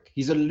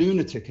He's a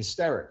lunatic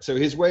hysteric. So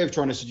his way of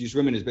trying to seduce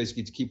women is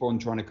basically to keep on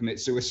trying to commit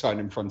suicide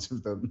in front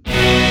of them. There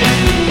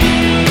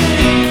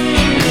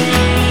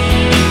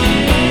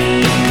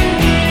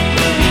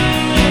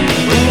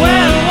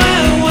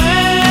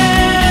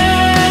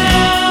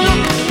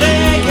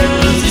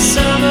goes the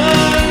summer.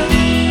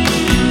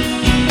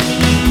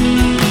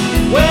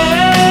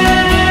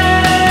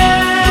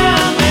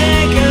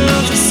 There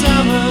goes the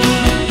summer.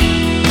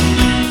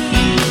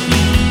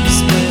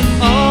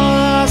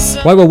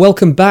 Right, well,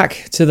 welcome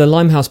back to the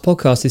Limehouse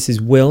podcast. This is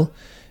Will,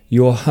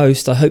 your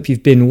host. I hope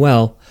you've been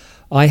well.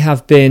 I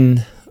have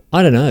been,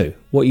 I don't know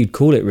what you'd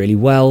call it really,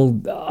 well,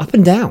 up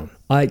and down.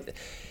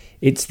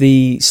 It's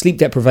the sleep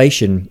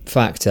deprivation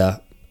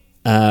factor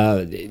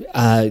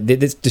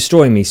that's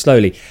destroying me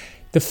slowly.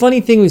 The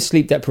funny thing with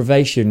sleep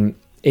deprivation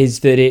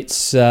is that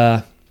it's,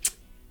 I'm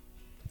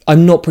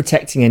not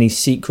protecting any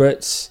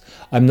secrets.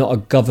 I'm not a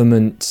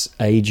government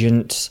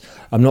agent.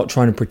 I'm not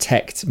trying to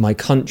protect my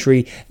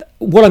country.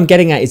 What I'm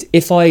getting at is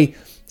if I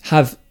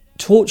have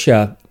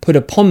torture put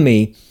upon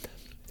me,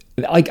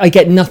 I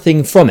get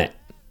nothing from it.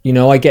 You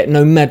know, I get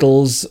no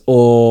medals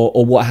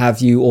or what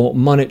have you, or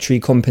monetary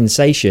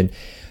compensation.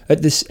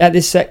 At this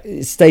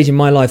stage in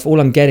my life, all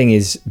I'm getting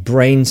is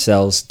brain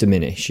cells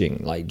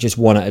diminishing, like just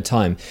one at a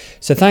time.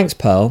 So thanks,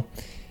 Pearl.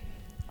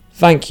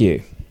 Thank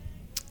you.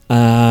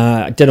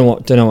 I don't know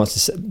what else to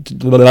say. I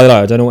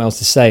don't know what else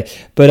to say.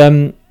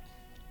 But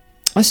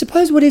I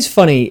suppose what is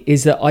funny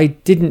is that I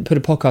didn't put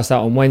a podcast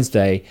out on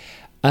Wednesday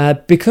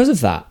because of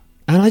that.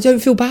 And I don't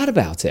feel bad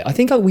about it. I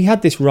think we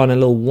had this run a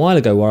little while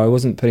ago where I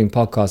wasn't putting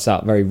podcasts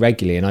out very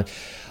regularly. And I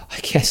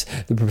guess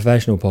the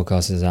professional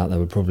podcasters out there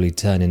would probably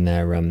turn in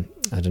their, I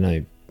don't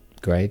know,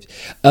 graves.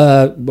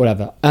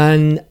 Whatever.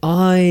 And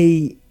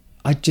I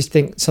just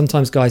think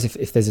sometimes, guys,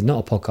 if there's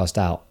not a podcast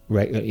out,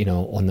 you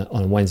know, on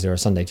a Wednesday or a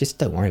Sunday, just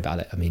don't worry about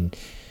it. I mean,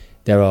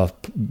 there are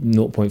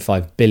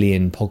 0.5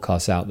 billion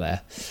podcasts out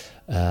there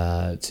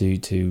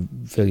to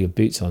fill your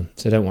boots on.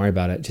 So don't worry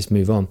about it. Just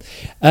move on.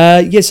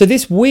 So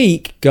this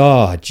week,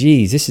 God,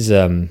 geez, this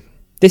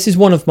is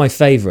one of my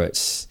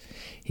favourites.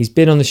 He's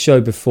been on the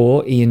show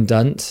before, Ian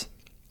Dunt.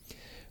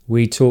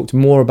 We talked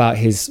more about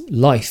his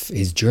life,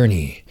 his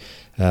journey,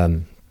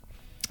 on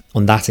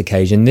that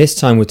occasion. This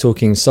time we're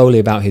talking solely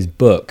about his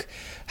book,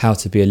 How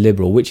to Be a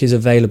Liberal, which is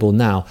available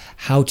now.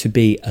 How to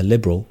Be a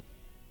Liberal.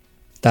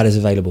 That is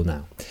available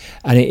now.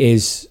 And it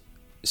is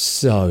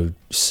so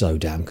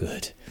damn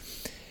good.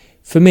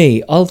 For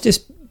me, I'll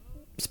just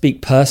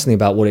speak personally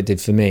about what it did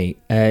for me.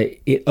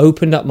 It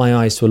opened up my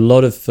eyes to a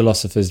lot of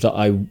philosophers that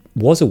I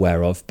was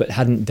aware of, but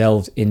hadn't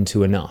delved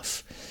into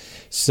enough.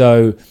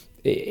 So,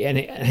 and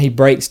he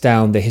breaks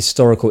down the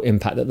historical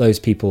impact that those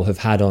people have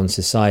had on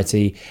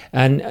society.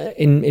 And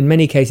in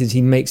many cases,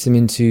 he makes them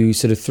into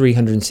sort of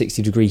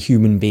 360-degree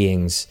human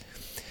beings.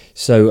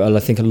 So I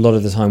think a lot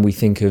of the time we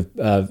think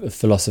of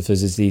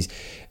philosophers as these,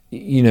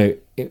 you know,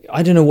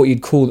 I don't know what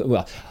you'd call them.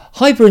 Well,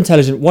 hyper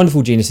intelligent,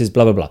 wonderful geniuses,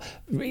 blah blah blah.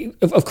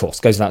 Of course,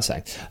 goes without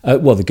saying.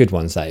 Well, the good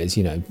ones, that is,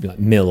 you know, like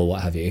Mill or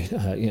what have you.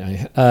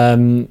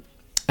 And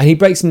he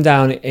breaks them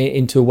down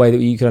into a way that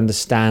you can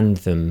understand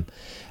them,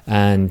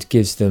 and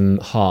gives them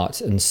heart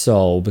and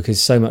soul.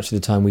 Because so much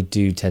of the time we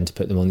do tend to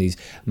put them on these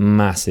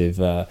massive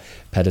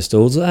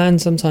pedestals,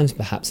 and sometimes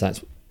perhaps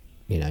that's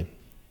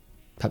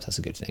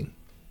a good thing.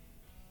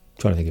 I'm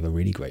trying to think of a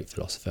really great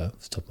philosopher off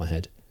the top of my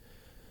head.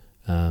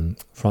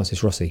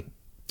 Francis Rossi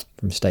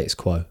from Status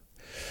Quo.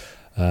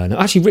 No,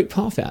 actually, Rick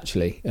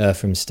Parfitt,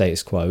 from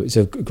Status Quo. It's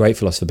a great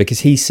philosopher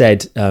because he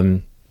said,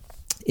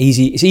 it's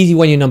easy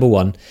when you're number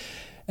one.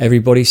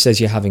 Everybody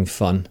says you're having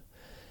fun.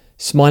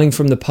 Smiling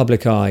from the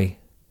public eye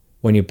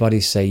when your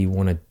buddies say you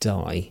want to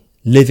die.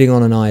 Living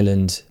on an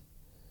island.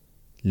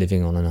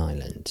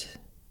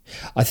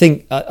 I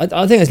think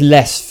it's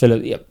less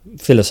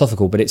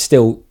philosophical, but it's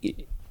still...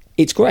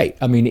 It's great.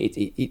 I mean,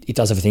 it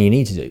does everything you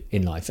need to do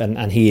in life.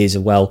 And he is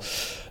a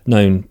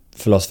well-known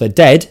philosopher.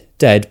 Dead,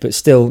 but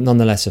still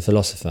nonetheless a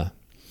philosopher.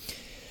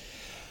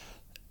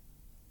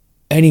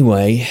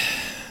 Anyway,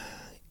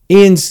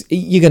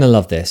 you're going to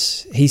love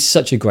this. He's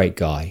such a great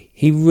guy.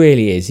 He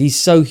really is. He's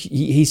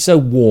so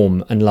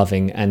warm and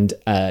loving and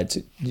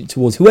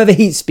towards whoever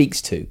he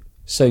speaks to.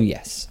 So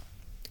yes,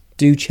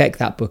 do check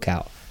that book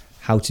out,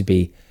 How to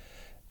Be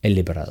a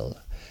Liberal.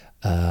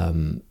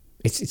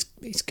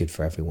 It's good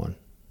for everyone.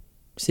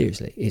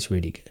 Seriously, it's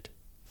really good.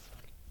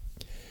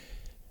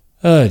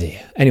 Oh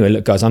dear. Anyway,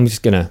 look, guys, I'm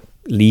just going to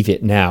leave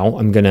it now.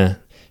 I'm going to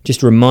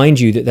just remind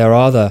you that there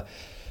are other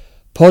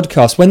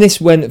podcasts. When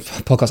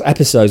podcast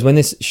episodes, when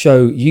this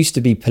show used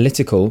to be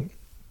political,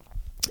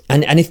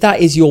 and if that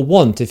is your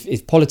want,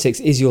 if politics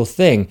is your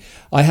thing,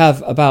 I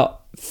have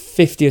about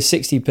 50 or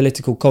 60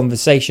 political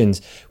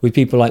conversations with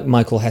people like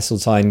Michael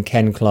Heseltine,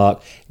 Ken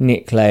Clark,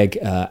 Nick Clegg,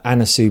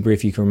 Anna Suber,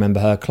 if you can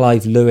remember her,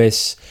 Clive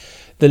Lewis.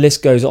 The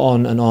list goes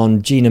on and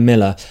on. Gina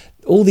Miller,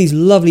 all these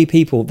lovely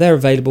people, they're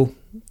available.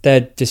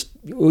 They're just,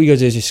 all you got to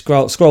do is just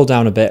scroll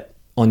down a bit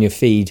on your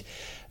feed,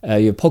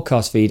 your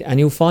podcast feed, and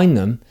you'll find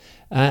them.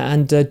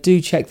 And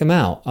do check them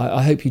out.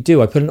 I hope you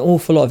do. I put an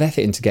awful lot of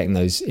effort into getting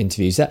those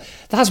interviews.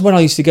 That's when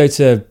I used to go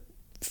to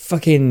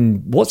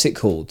fucking, what's it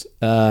called?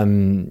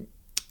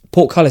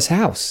 Portcullis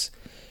House,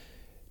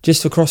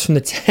 just across from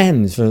the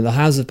Thames, from the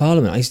House of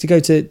Parliament. I used to go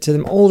to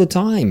them all the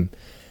time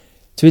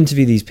to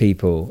interview these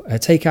people,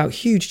 take out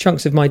huge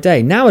chunks of my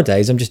day.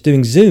 Nowadays, I'm just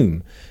doing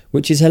Zoom,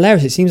 which is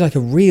hilarious. It seems like a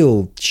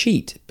real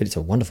cheat, but it's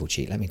a wonderful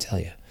cheat, let me tell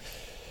you.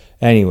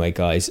 Anyway,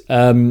 guys,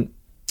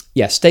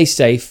 stay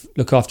safe,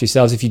 look after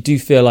yourselves. If you do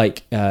feel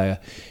like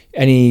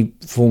any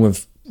form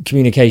of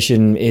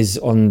communication is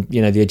on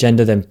the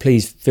agenda, then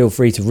please feel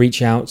free to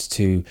reach out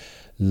to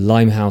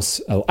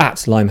Limehouse,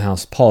 at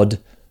Limehouse Pod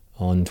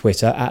on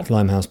Twitter, at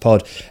Limehouse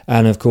Pod,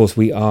 and of course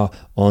we are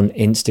on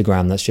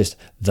Instagram. That's just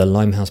the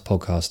Limehouse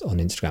Podcast on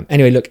Instagram.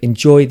 Anyway, look,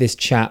 enjoy this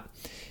chat.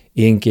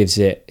 Ian gives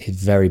it his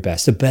very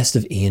best, the best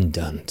of Ian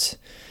Dunt.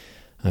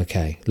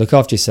 Okay, look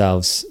after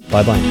yourselves.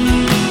 Bye bye.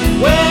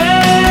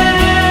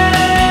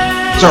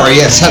 Sorry,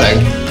 yes,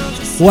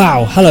 hello.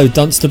 Wow, hello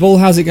Dunstable,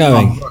 how's it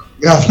going? Oh,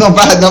 yeah, not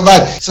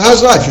bad. So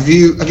how's life? Have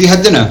you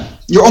had dinner?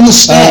 You're on the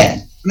stair.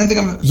 I don't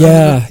think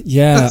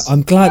Yeah.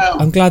 I'm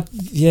glad.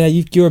 Yeah,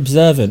 you're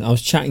observant. I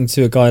was chatting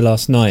to a guy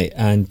last night,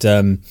 and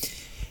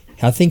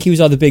I think he was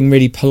either being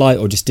really polite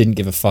or just didn't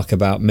give a fuck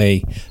about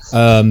me.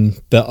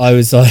 But I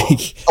was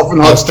like, often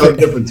hard to tell the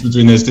difference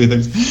between those two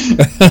things.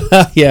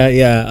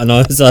 yeah. And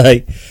I was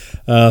like,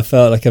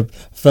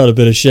 felt a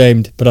bit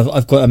ashamed. But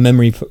I've got a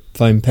memory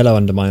foam pillow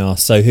under my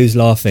arse. So who's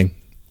laughing?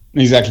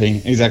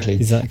 Exactly.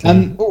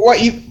 What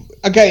you?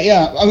 Okay,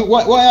 yeah. I mean,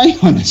 why are you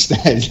on the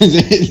stairs?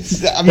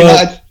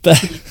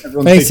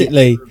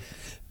 Basically,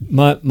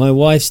 my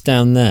wife's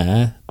down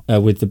there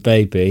with the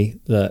baby.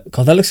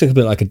 God, that looks like a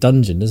bit like a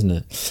dungeon, doesn't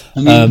it?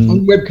 I mean,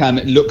 on webcam,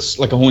 it looks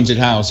like a haunted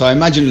house. I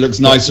imagine it looks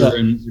nicer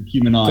in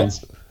human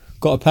eyes.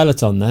 Got a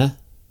Peloton there.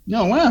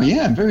 Oh, wow,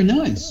 yeah, very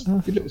nice.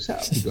 Good little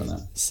setup you got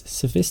there.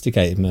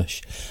 Sophisticated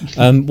mush.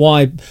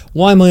 Why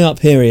am I up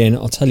here, Ian?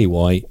 I'll tell you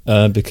why.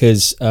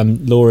 Because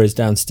Laura's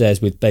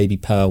downstairs with baby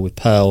Pearl,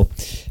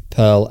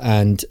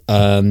 and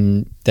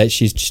that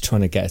she's just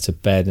trying to get her to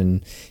bed,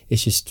 and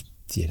it's just,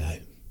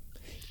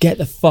 get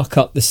the fuck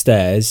up the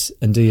stairs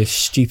and do your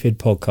stupid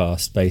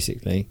podcast,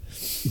 basically.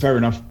 Fair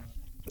enough.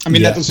 I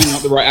mean, that doesn't seem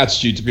like the right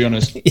attitude, to be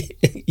honest.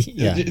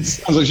 Yeah. It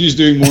sounds like she's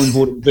doing more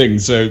important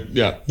things, so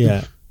yeah.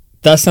 Yeah.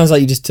 That sounds like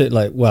you just took,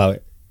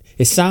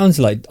 it sounds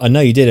like, I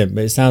know you didn't,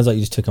 but it sounds like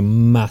you just took a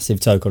massive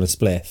toke on a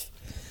spliff.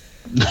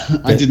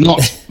 I did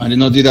not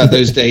do that.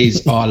 Those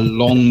days are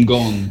long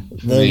gone.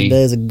 Those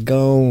days are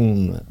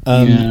gone.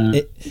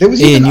 There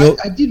was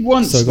I did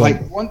once,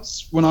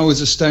 once when I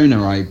was a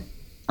stoner,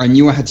 I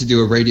knew I had to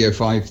do a Radio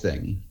 5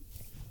 thing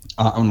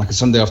on like a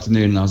Sunday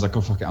afternoon, and I was like,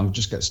 oh fuck it, I'll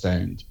just get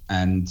stoned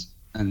and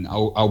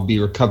I'll be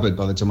recovered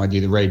by the time I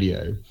do the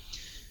radio.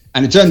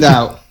 And it turned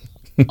out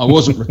I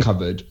wasn't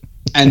recovered.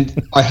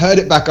 And I heard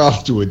it back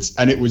afterwards,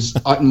 and it was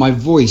my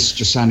voice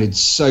just sounded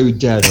so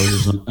dead. I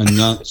was like, and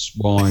that's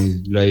why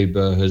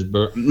Labour has.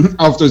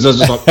 Afterwards, I was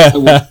just like, I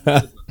will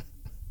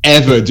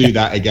ever do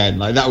that again.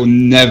 Like that will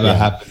never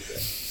happen.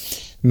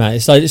 Man,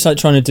 it's like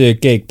trying to do a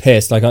gig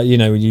pissed. Like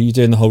you're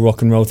doing the whole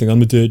rock and roll thing.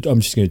 I'm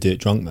just going to do it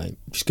drunk, mate.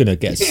 I'm just going to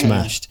get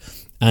smashed,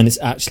 and it's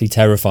actually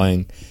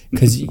terrifying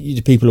because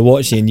people are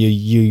watching.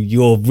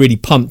 You're really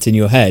pumped in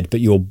your head,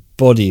 but your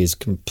body is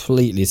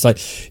completely. It's like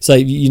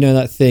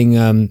that thing.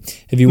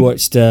 Have you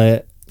watched?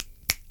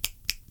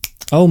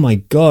 Oh my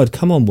God!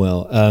 Come on,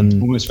 Will.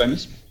 Almost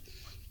Famous.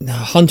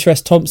 Hunter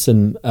S.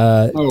 Thompson.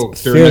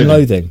 Fear and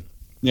Loathing.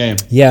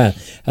 Yeah.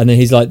 And then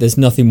he's like, "There's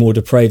nothing more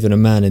depraved than a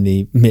man in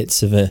the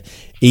midst of a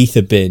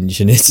ether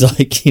binge," and it's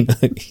like,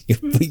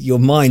 your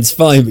mind's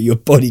fine, but your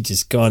body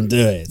just can't do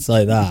it. It's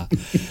like that,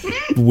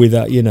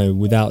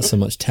 without so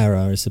much terror,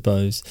 I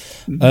suppose.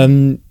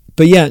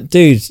 But yeah,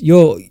 dude,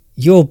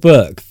 your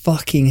book,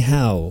 fucking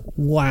hell,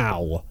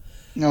 wow.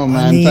 Oh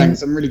man,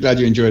 thanks. I'm really glad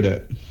you enjoyed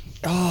it.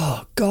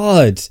 Oh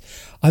God,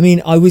 I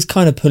mean, I was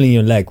kind of pulling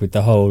your leg with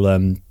the whole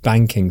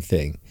banking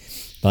thing,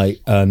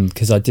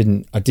 because I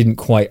didn't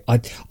quite. I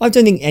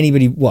don't think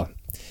anybody. What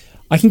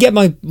I can get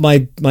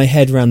my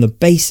head around the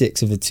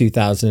basics of the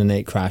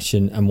 2008 crash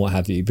and what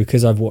have you,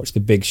 because I've watched The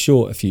Big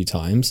Short a few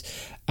times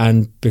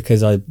and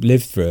because I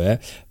lived through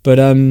it, but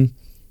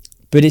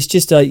it's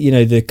just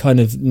the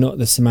kind of, not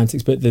the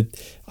semantics, but the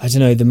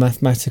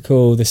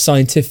mathematical, the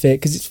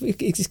scientific, because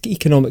it's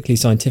economically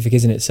scientific,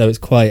 isn't it? So it's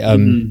quite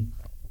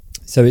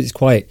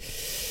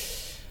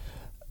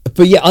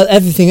but yeah,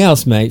 everything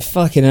else, mate,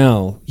 fucking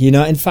hell.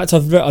 In fact,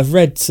 I've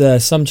read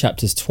some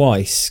chapters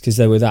twice because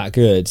they were that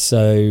good.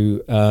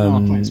 So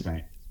thanks,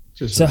 mate.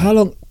 How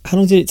long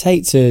did it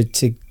take to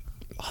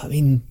I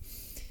mean,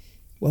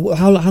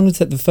 how long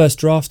did the first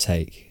draft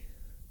take?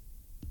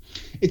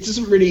 It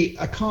doesn't really.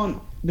 I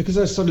can't. Because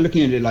I started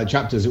looking at it like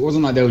chapters, it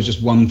wasn't like there was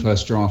just one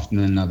first draft and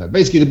then another.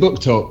 Basically, the book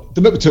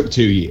took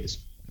 2 years.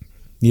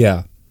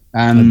 Yeah,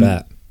 I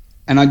bet.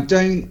 And I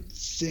don't.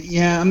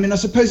 I mean, I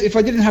suppose if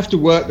I didn't have to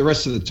work the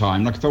rest of the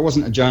time, like if I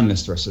wasn't a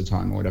journalist the rest of the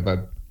time or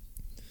whatever,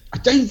 I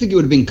don't think it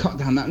would have been cut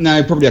down that.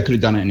 No, probably I could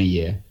have done it in a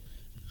year.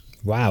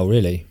 Wow,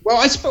 really? Well,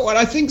 I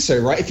think so,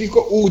 right? If you've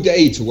got all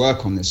day to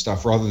work on this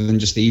stuff rather than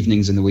just the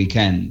evenings and the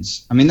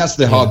weekends, I mean, that's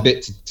the hard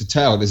bit to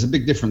tell. There's a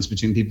big difference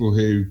between people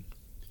who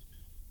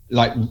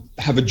like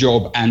have a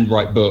job and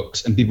write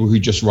books and people who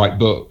just write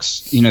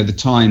books. You know, the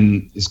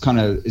time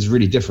is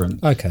really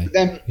different. Okay. But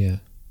then,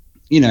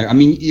 you know, I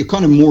mean, you're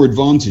kind of more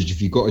advantaged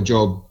if you've got a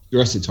job the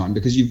rest of the time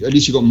because at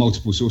least you've got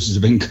multiple sources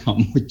of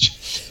income,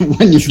 which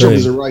when your job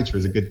as a writer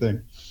is a good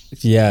thing.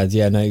 Yeah,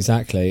 no,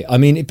 exactly. I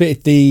mean,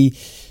 but the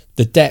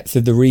depth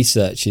of the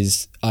research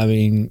is, I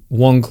mean,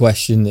 one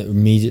question that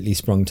immediately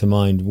sprung to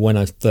mind when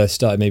I first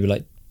started, maybe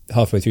like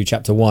halfway through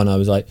chapter 1, I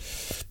was like,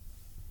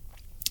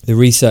 the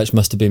research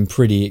must have been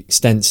pretty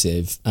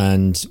extensive,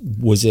 and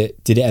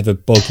did it ever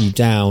bog you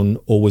down,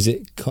 or was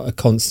it a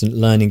constant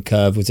learning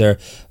curve? Was there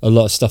a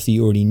lot of stuff that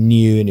you already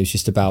knew and it was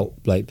just about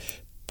like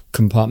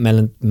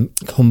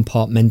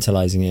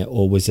compartmentalizing it,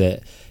 or was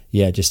it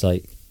just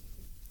like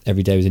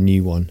every day was a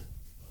new one?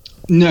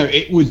 No,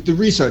 the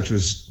research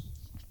was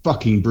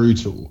fucking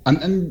brutal,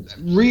 and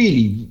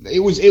really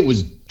it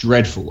was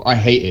dreadful. I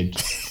hated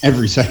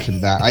every second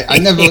of that. I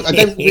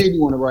don't really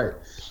want to write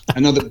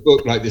another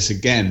book like this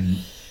again,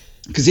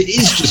 because it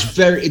is just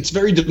it's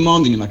very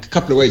demanding in like a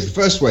couple of ways. The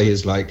first way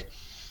is like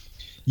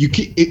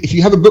if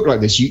you have a book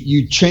like this,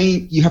 you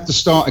have to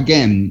start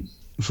again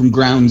from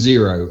ground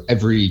zero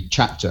every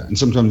chapter, and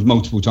sometimes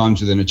multiple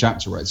times within a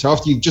chapter, right? So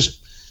after you've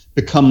just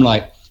become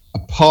like a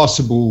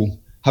passable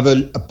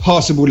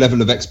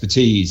level of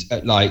expertise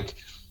at like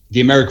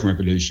the American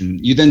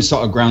Revolution, you then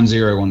start at ground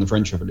zero on the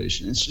French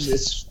Revolution.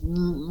 It's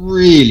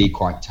really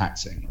quite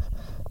taxing.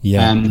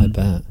 Yeah, I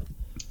bet.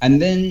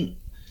 And then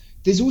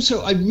there's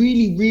also, I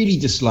really, really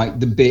dislike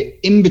the bit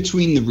in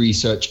between the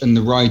research and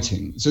the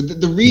writing. So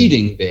the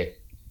reading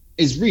bit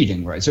is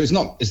reading, right? So it's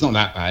not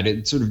that bad.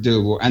 It's sort of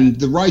doable. And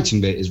the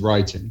writing bit is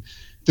writing.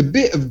 The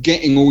bit of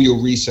getting all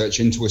your research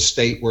into a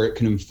state where it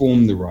can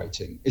inform the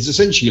writing is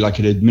essentially like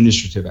an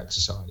administrative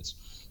exercise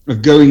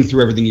of going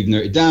through everything you've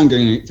noted down,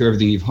 going through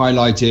everything you've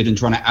highlighted and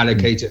trying to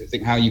allocate it and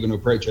think how you're going to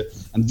approach it.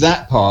 And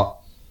that part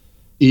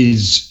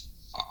is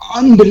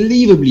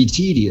unbelievably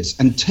tedious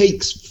and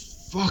takes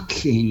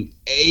fucking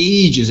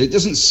ages. It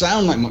doesn't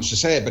sound like much to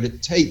say it, but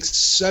it takes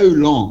so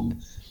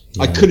long.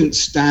 I couldn't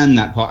stand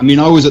that part. I mean,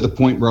 I was at the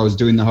point where I was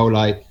doing the whole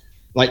like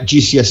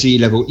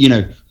GCSE level, you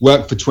know,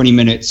 work for 20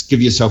 minutes,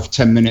 give yourself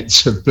 10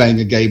 minutes of playing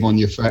a game on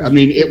your phone. I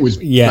mean, it was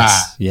bad.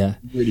 Yeah.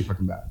 Really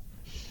fucking bad.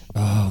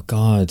 Oh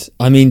God.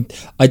 I mean,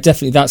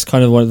 that's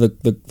kind of one of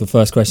the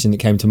first question that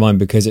came to mind,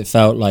 because it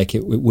felt like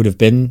it would have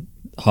been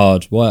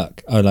hard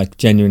work. Oh, like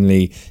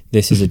genuinely,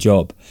 this is a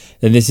job,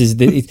 and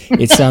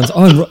it sounds.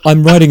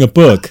 I'm writing a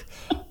book.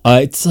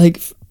 It's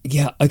like,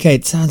 yeah, okay,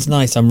 it sounds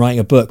nice. I'm writing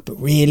a book, but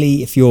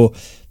really, if you're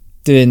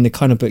doing the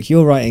kind of book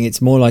you're writing,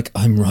 it's more like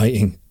I'm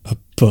writing a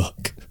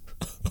book.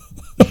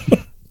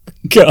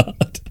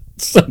 God,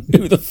 so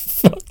who the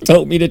fuck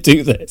told me to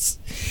do this?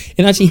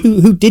 And actually,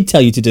 who did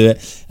tell you to do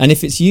it? And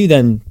if it's you,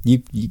 then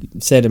you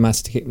said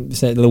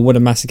what a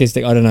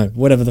masochistic. I don't know,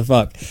 whatever the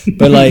fuck.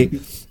 But like.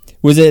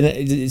 Was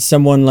it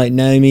someone like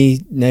Naomi?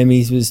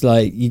 Naomi's was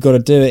like, you got to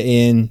do it,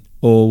 Ian,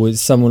 or was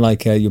someone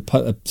like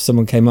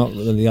someone came up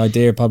with the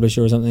idea, a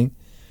publisher or something?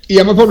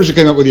 Yeah, my publisher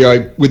came up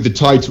with the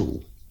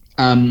title,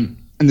 and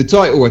the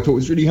title I thought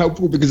was really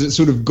helpful because it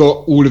sort of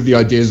got all of the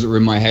ideas that were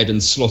in my head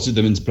and slotted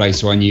them into place,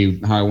 so I knew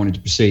how I wanted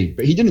to proceed.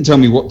 But he didn't tell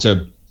me how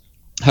to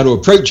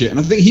approach it, and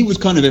I think he was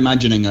kind of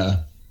imagining I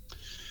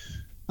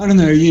don't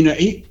know, you know,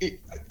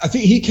 I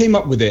think he came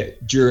up with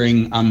it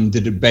during the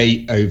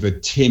debate over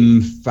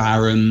Tim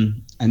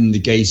Farron and the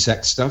gay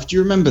sex stuff. Do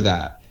you remember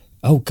that?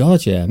 Oh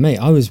God, yeah, mate.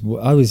 I was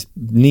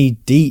knee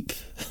deep,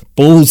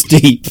 balls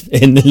deep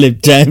in the Lib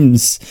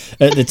Dems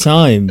at the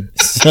time.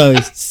 So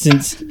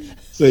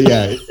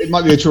yeah, it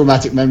might be a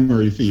traumatic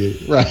memory for you,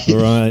 right?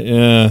 Right,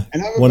 yeah.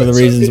 One of the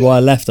reasons why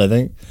I left, I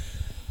think.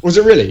 Was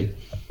it really?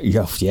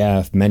 Yeah,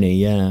 many,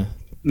 yeah.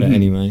 But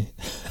anyway.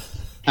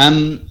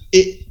 I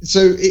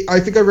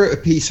think I wrote a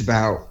piece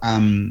about,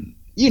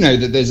 you know,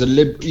 that there's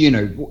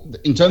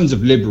in terms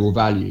of liberal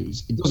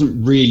values, it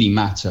doesn't really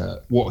matter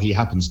what he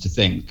happens to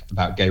think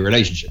about gay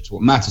relationships.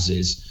 What matters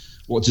is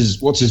what's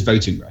his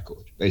voting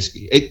record,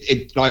 basically.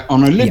 It like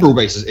on a liberal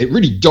basis, it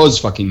really does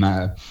fucking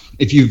matter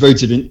if you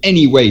voted in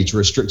any way to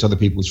restrict other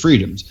people's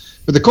freedoms.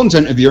 But the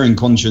content of your own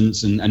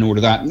conscience and all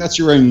of that, that's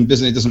your own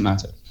business, it doesn't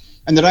matter.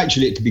 And that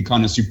actually it could be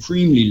kind of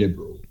supremely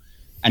liberal.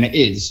 And it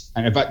is,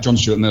 and in fact, John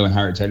Stuart Mill and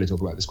Harriet Taylor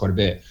talk about this quite a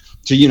bit,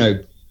 to, you know,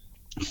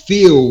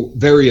 feel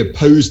very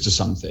opposed to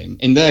something.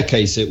 In their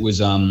case, it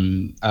was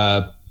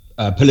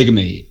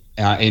polygamy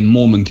in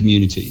Mormon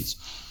communities,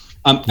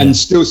 and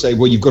still say,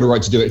 well, you've got a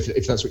right to do it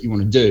if that's what you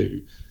want to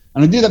do.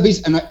 And I did that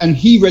piece, and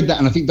he read that,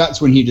 and I think that's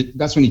when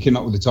he came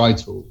up with the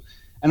title.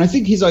 And I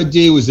think his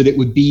idea was that it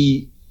would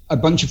be a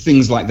bunch of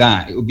things like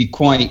that. It would be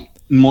quite,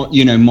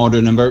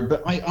 modern and very,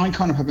 but I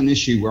kind of have an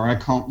issue where I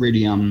can't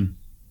really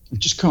I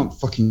just can't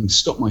fucking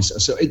stop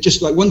myself. So it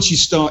just like once you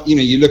start, you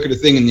know, you look at a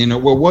thing and you know,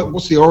 well,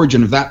 what's the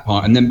origin of that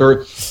part? And then,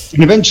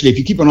 and eventually, if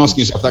you keep on asking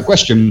yourself that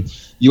question,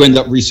 you end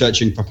up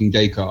researching fucking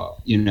Descartes,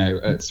 you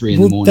know, at 3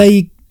 in the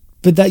morning.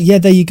 But that, yeah,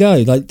 there you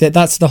go. Like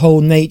that's the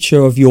whole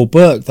nature of your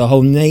book. The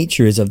whole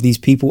nature is of these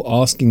people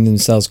asking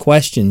themselves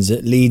questions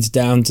that leads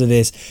down to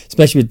this,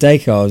 especially with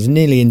Descartes, it was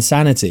nearly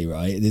insanity,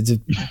 right?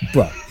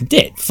 Bro, he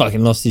did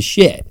fucking lost his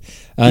shit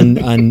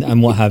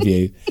and what have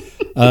you.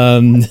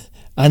 And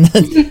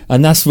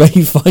that's where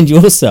you find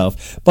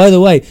yourself. By the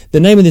way, the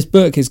name of this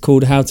book is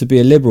called How to Be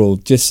a Liberal,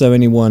 just so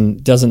anyone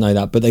doesn't know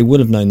that, but they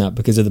would have known that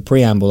because of the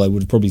preamble I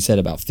would have probably said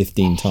about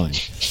 15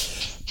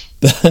 times.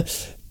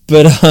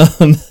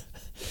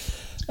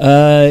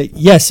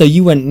 Yeah, so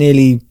you went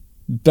nearly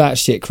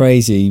batshit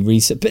crazy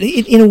research, but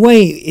in a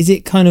way, is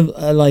it kind of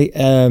like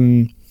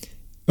a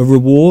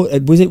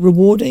reward? Was it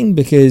rewarding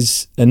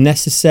because a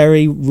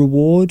necessary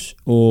reward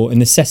or a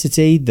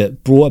necessity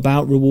that brought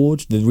about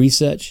reward, the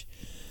research?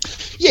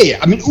 Yeah.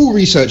 I mean, all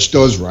research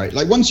does, right?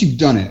 Like once you've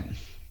done it,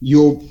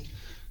 you're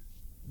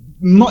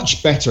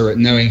much better at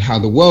knowing how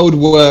the world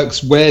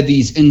works, where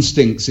these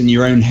instincts in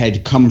your own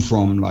head come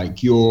from.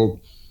 Like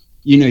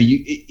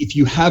if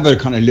you have a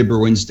kind of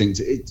liberal instinct,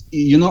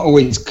 you're not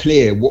always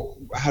clear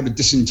how to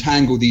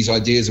disentangle these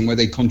ideas and where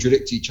they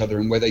contradict each other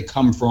and where they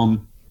come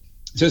from.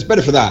 So it's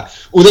better for that,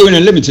 although in a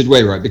limited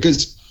way, right?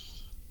 Because,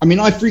 I mean,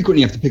 I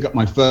frequently have to pick up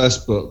my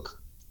first book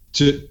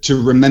to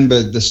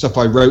remember the stuff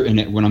I wrote in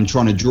it when I'm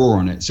trying to draw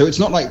on it. So it's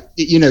not like,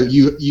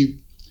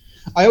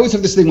 I always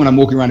have this thing when I'm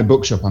walking around a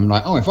bookshop, I'm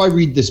like, oh, if I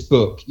read this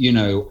book,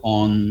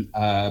 on,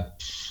 I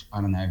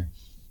don't know,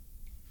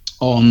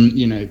 on,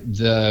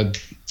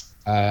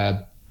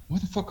 why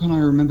the fuck can't I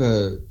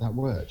remember that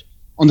word?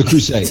 On the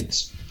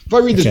Crusades. If I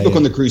read this book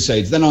on the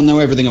Crusades, then I'll know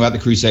everything about the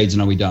Crusades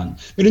and I'll be done.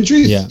 But in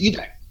truth, you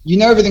don't. You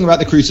know everything about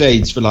the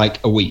Crusades for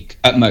like a week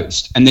at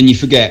most, and then you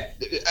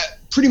forget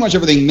pretty much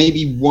everything.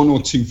 Maybe one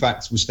or two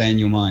facts will stay in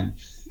your mind.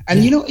 And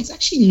it's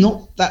actually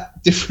not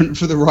that different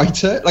for the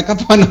writer. Like I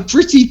find that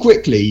pretty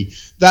quickly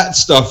that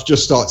stuff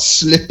just starts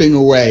slipping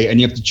away,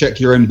 and you have to check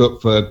your own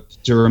book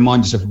to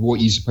remind yourself of what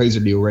you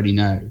supposedly already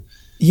know.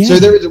 Yeah. So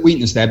there is a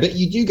weakness there, but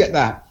you do get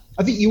that.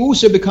 I think you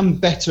also become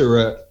better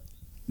at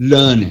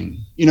learning,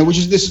 which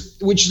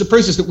is a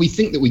process that we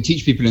think that we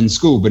teach people in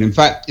school, but in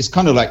fact, it's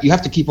kind of like you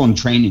have to keep on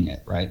training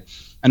it, right?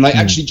 And like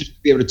actually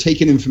just be able to take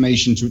in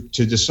information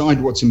to decide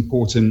what's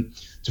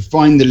important, to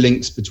find the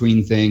links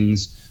between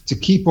things, to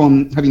keep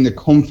on having the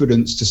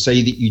confidence to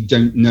say that you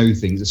don't know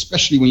things,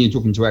 especially when you're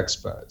talking to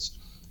experts.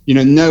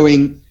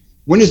 Knowing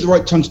when is the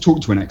right time to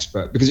talk to an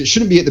expert, because it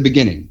shouldn't be at the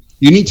beginning.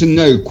 You need to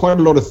know quite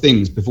a lot of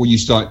things before you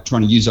start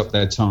trying to use up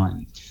their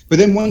time. But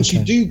then once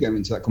you do go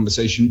into that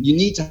conversation, you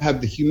need to have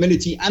the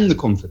humility and the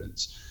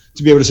confidence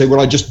to be able to say,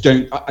 well, I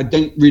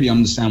don't really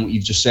understand what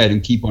you've just said,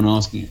 and keep on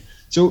asking it.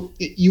 So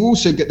you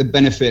also get the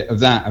benefit of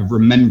that, of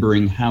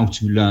remembering how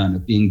to learn,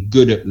 of being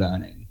good at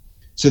learning.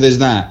 So there's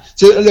that.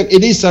 So look,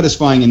 it is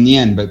satisfying in the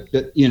end, but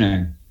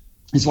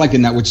it's like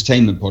in that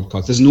Entertainment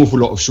podcast, there's an awful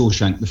lot of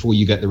Shawshank before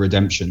you get the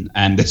redemption,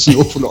 and there's an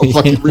awful lot of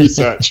fucking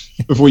research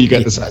before you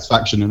get the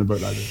satisfaction in a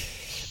book like this.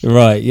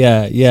 Right,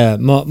 yeah.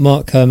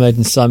 Mark Kermode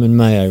and Simon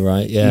Mayo,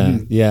 right?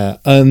 Yeah.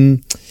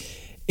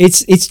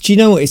 It's do you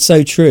know what? It's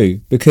so true,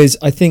 because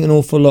I think an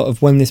awful lot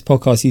of when this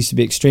podcast used to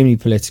be extremely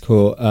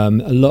political, a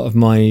lot of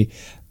my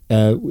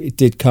it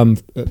did come.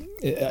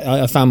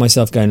 I found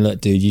myself going,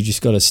 look, dude, you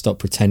just got to stop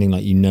pretending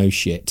like you know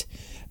shit,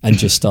 and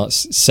just start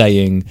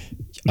saying,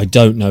 I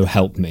don't know,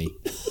 help me.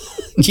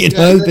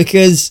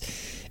 Because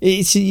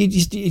you're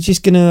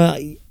just gonna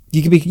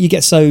you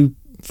get so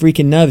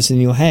freaking nervous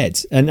in your head,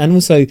 and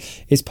also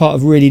it's part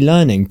of really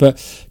learning.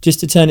 But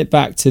just to turn it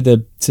back to the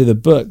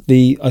book,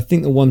 I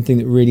think the one thing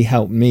that really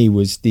helped me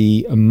was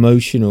the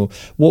emotional,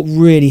 what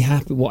really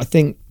happened. What I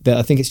think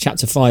it's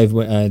chapter 5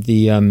 where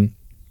the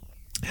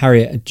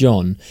Harriet and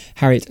John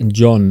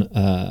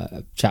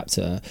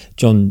chapter,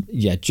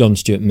 John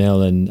Stuart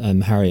Mill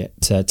and Harriet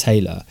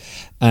Taylor,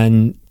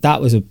 and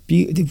that was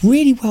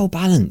really well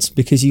balanced,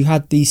 because you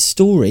had the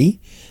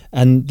story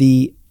and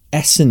the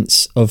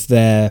essence of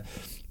their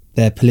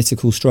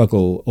political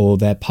struggle or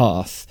their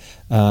path,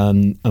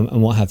 and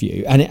what have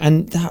you,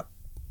 and that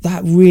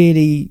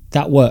really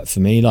worked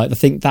for me. Like I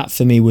think that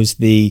for me was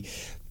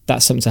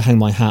that's something to hang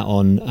my hat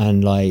on,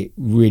 and like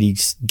really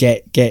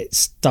get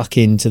stuck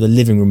into the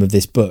living room of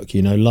this book,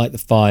 light the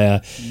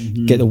fire,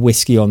 get the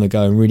whiskey on the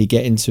go, and really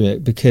get into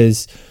it,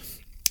 because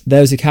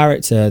there was a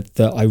character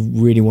that I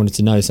really wanted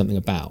to know something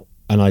about.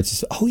 And I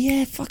just,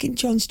 fucking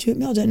John Stuart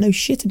Mill, I don't know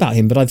shit about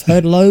him, but I've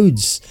heard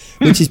loads,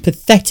 which is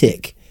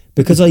pathetic,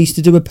 because I used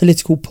to do a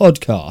political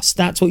podcast.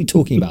 That's what you're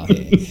talking about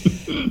here.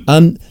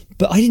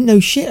 But I didn't know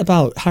shit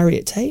about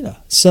Harriet Taylor.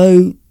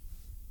 So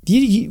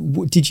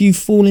did you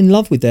fall in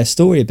love with their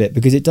story a bit?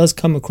 Because it does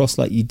come across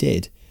like you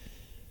did.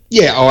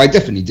 Yeah, I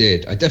definitely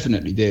did.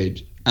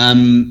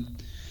 And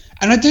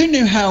I don't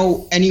know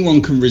how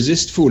anyone can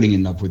resist falling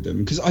in love with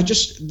them, because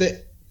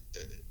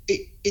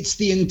it's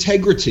the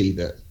integrity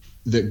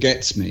that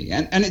gets me.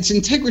 And it's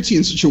integrity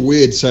in such a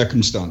weird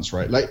circumstance,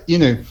 right? Like,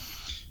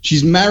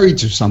 she's married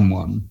to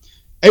someone,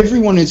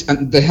 everyone is,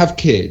 and they have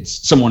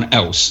kids, someone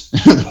else,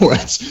 in other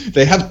words,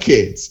 they have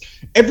kids.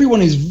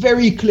 Everyone is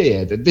very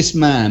clear that this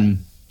man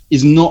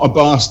is not a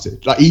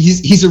bastard. Like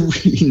he's a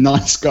really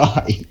nice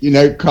guy. You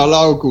know,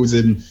 Carlyle calls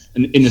him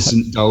an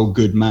innocent, dull,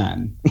 good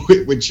man,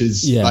 which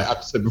is, like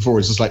I've said before,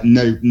 it's just like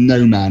no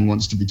man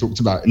wants to be talked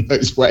about in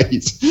those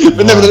ways.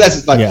 But nevertheless,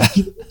 it's like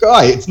he's a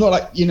guy. It's not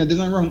like, you know, there's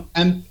nothing wrong.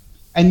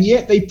 And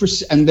yet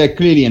and they're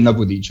clearly in love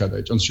with each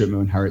other, John Stuart Mill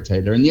and Harriet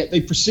Taylor. And yet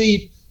they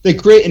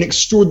create an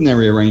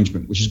extraordinary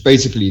arrangement, which is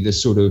basically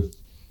this sort of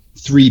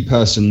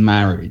 3-person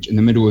marriage in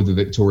the middle of the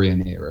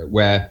Victorian era,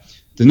 where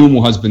the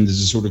normal husband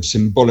is a sort of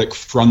symbolic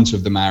front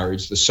of the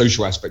marriage, the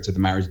social aspect of the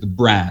marriage, the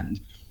brand.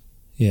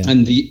 Yeah.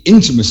 And the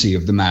intimacy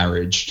of the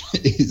marriage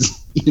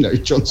is, you know,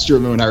 John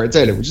Stuart Mill and Harriet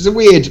Taylor, which is a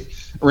weird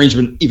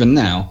arrangement even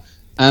now.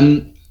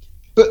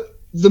 But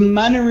the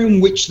manner in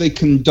which they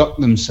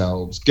conduct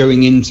themselves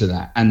going into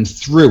that and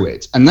through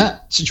it, and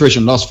that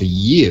situation lasts for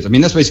years. I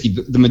mean, that's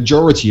basically the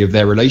majority of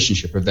their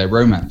relationship, of their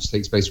romance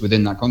takes place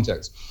within that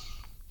context,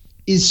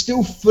 is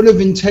still full of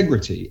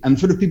integrity and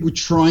full of people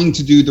trying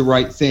to do the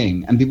right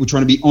thing and people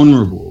trying to be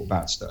honorable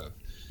about stuff.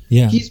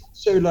 Yeah. He's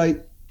also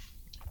like,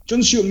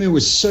 John Stuart Mill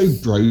was so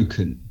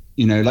broken,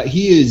 you know, like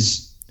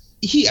there's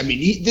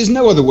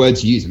no other word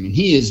to use. I mean,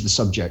 he is the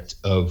subject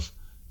of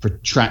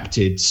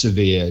protracted,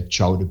 severe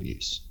child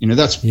abuse. You know,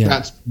 that's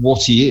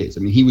what he is. I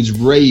mean, he was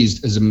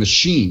raised as a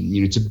machine,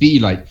 you know, to be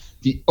like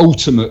the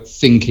ultimate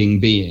thinking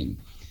being.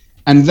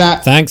 And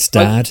that... Thanks,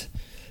 Dad.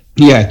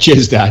 Yeah,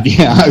 cheers, Dad.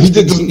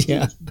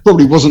 Yeah,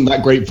 probably wasn't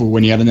that grateful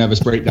when he had a nervous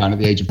breakdown at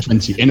the age of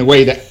 20 in a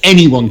way that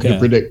anyone could have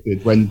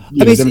predicted. When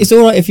it's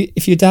all right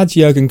if your dad's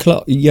Jurgen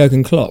Klopp. Do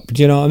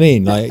you know what I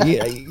mean? Like,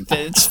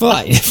 it's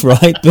fine,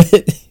 right?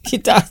 But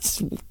your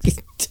dad's,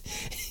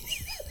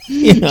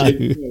 you know.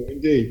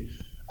 Indeed.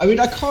 I mean,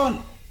 I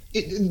can't.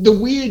 The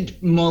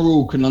weird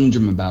moral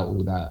conundrum about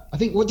all that. I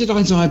think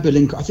Isaiah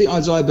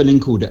Berlin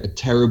called it a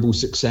terrible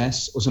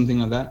success or something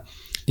like that.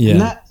 Yeah,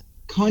 and that's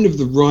kind of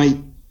the right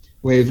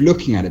way of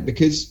looking at it,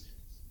 because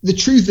the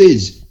truth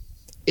is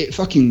it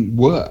fucking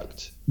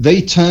worked. They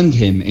turned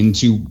him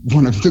into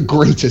one of the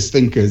greatest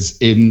thinkers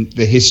in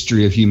the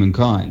history of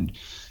humankind,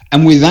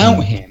 and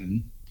without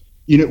him,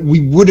 you know, we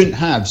wouldn't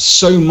have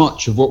so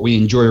much of what we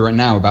enjoy right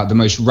now about the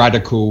most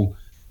radical,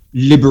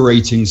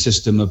 liberating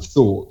system of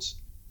thought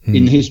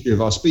in the history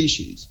of our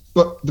species.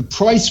 But the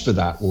price for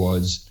that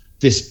was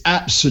this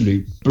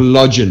absolute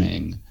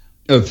bludgeoning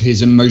of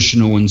his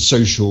emotional and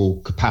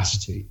social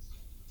capacity.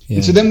 Yeah.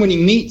 And so then when he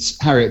meets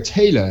Harriet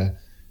Taylor,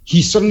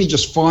 he suddenly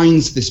just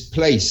finds this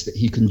place that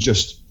he can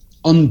just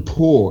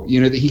unpour, you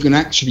know, that he can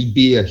actually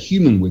be a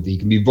human with, that he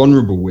can be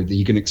vulnerable with, that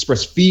he can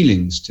express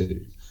feelings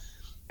to.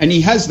 And he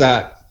has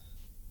that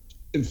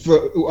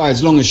for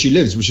as long as she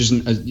lives, which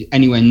isn't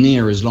anywhere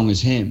near as long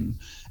as him.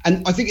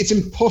 And I think it's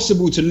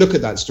impossible to look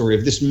at that story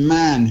of this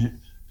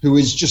man who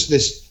is just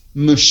this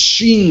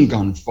machine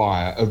gun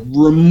fire of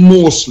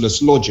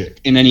remorseless logic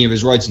in any of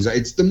his writings.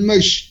 It's the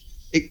most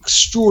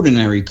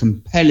extraordinary,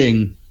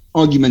 compelling,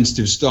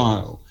 argumentative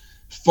style.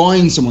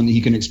 Find someone that he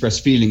can express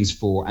feelings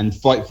for and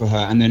fight for her,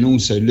 and then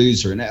also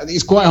lose her. And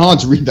it's quite hard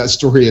to read that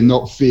story and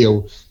not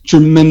feel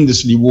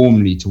tremendously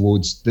warmly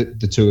towards the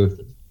two of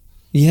them.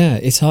 Yeah,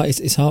 it's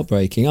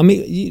heartbreaking. I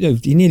mean, you know,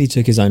 he nearly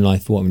took his own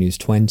life when he was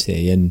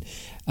 20,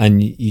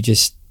 and you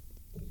just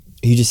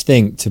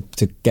think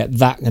to get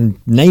that, and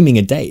naming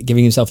a date,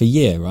 giving himself a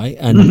year, right,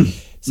 and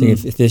saying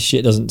if this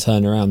shit doesn't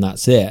turn around,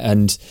 that's it.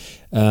 And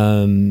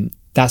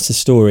that's a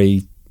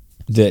story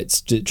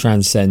that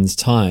transcends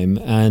time,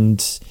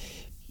 and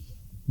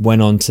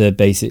went on to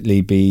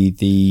basically be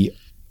the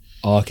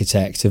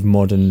architect of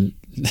modern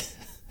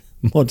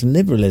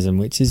liberalism,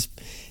 which is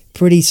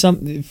that's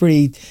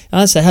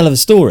a hell of a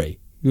story.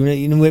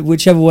 You know,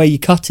 whichever way you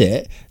cut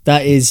it,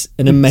 that is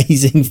an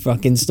amazing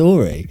fucking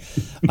story.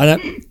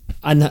 And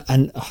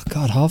oh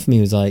God, half of me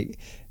was like,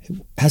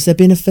 has there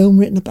been a film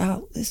written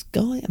about this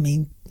guy? I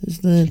mean,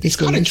 it's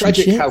kind of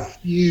tragic how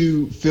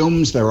few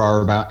films there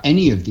are about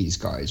any of these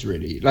guys,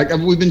 really. Like,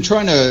 we've been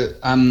trying to,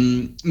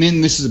 me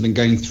and Mrs. have been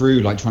going through,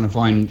 like, trying to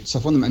find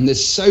stuff on them, and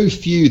there's so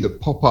few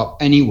that pop up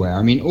anywhere.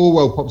 I mean,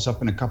 Orwell pops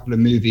up in a couple of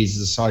movies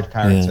as a side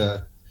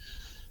character.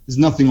 There's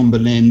nothing on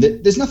Berlin.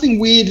 There's nothing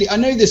weirdly, I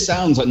know this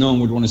sounds like no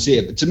one would want to see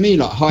it, but to me,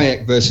 like,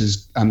 Hayek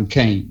versus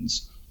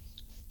Keynes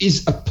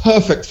is a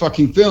perfect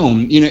fucking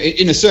film, you know,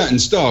 in a certain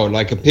style,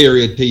 like a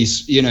period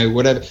piece, you know,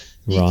 whatever.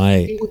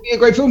 Right. It would be a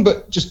great film,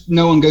 but just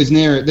no one goes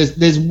near it.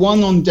 There's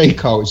one on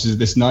Descartes, which is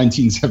this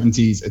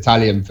 1970s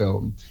Italian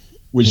film,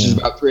 which is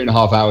about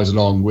 3.5 hours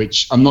long,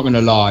 which I'm not going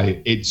to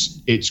lie,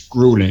 it's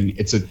grueling.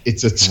 It's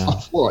a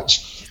tough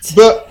watch,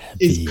 but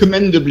it's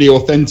commendably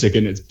authentic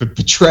in its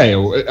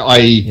portrayal,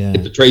 i.e.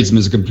 it portrays him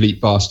as a complete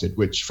bastard,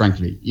 which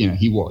frankly, you know,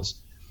 he was.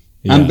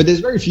 But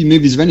there's very few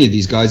movies of any of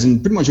these guys,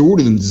 and pretty much all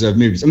of them deserve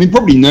movies. I mean,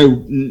 probably no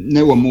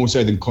one more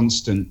so than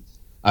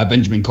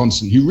Benjamin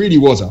Constant, who really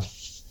was a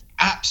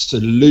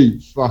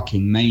absolute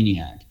fucking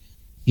maniac.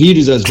 He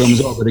deserves films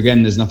as well, but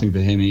again, there's nothing for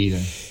him either.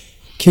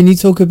 Can you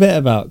talk a bit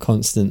about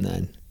Constant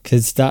then?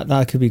 Because that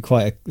would be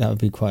quite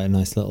a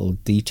nice little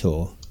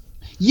detour.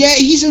 Yeah,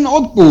 he's an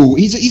oddball.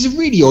 He's a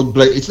really odd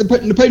bloke. It's the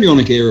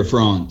Napoleonic era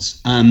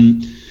France.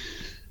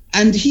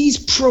 And he's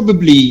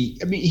probably,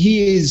 I mean,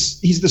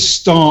 he's the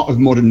start of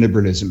modern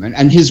liberalism,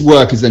 and his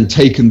work is then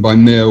taken by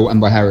Mill and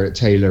by Harriet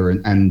Taylor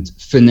and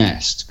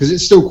finessed, because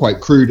it's still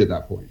quite crude at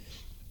that point.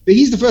 But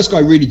he's the first guy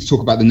really to talk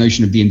about the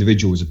notion of the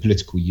individual as a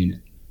political unit.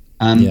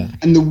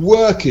 And the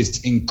work is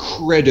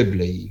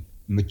incredibly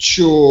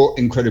mature,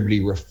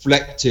 incredibly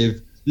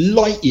reflective,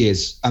 light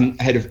years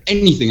ahead of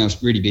anything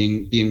else really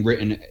being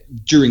written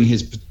during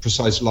his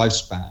precise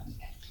lifespan.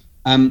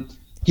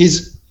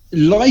 His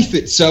life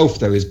itself,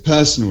 though, his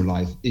personal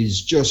life, is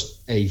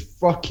just a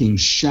fucking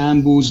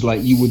shambles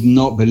like you would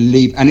not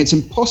believe. And it's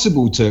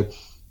impossible to,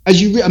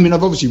 as you I mean,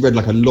 I've obviously read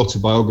like a lot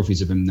of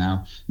biographies of him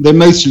now. They're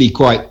mostly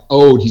quite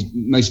old. He's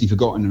mostly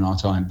forgotten in our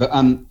time. But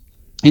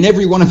in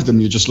every one of them,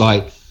 you're just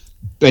like,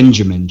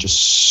 Benjamin,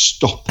 just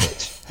stop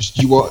it.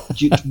 What are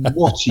you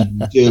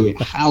doing?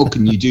 How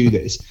can you do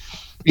this?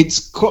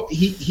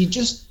 He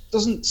just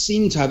doesn't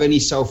seem to have any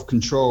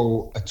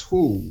self-control at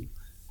all,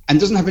 and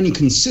doesn't have any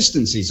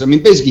consistency. So I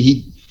mean,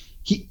 basically,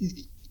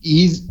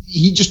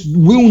 he just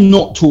will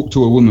not talk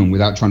to a woman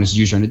without trying to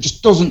seduce her, and it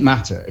just doesn't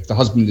matter if the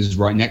husband is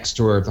right next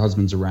to her, if the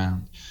husband's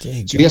around. So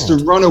he has to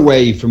run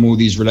away from all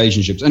these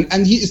relationships, and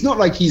it's not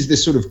like he's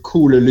this sort of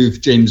cool, aloof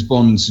James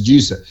Bond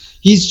seducer.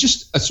 He's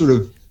just a sort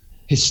of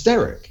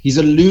hysteric. He's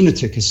a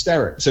lunatic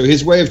hysteric. So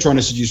his way of trying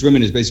to seduce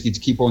women is basically to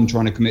keep on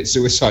trying to commit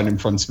suicide in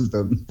front of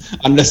them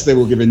unless they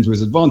will give in to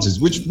his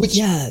advances, which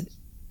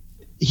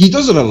he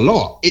does it a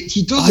lot.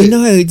 He does it. I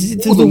know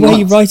the way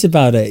you write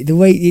about it, the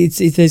way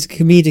there's a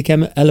comedic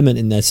element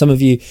in there. Some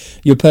of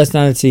your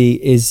personality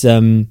is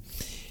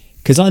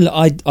because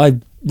I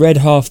read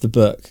half the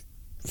book,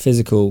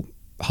 physical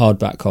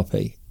hardback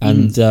copy,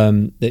 and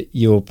that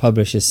your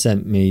publicist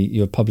sent me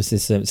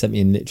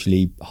in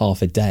literally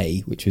half a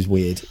day, which was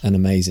weird and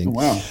amazing. Oh,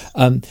 wow.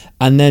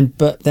 And then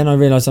I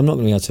realised I'm not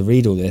going to be able to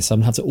read all this.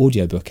 I'm going to have to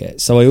audiobook it.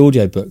 So I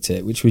audiobooked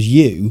it, which was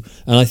you,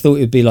 and I thought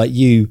it would be like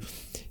you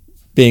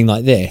being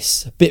like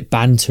this, a bit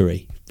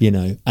bantery, you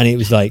know, and it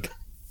was like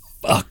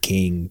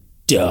fucking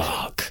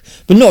dark,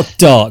 but not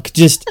dark,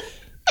 just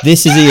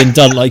this is Ian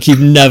Dunt like you've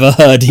never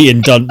heard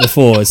Ian Dunt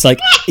before. It's like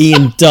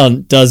Ian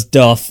Dunt does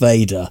Darth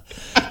Vader,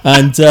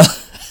 and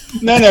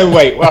no,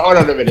 wait, well, hold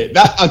on a minute.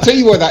 I'll tell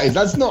you what that is.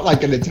 That's not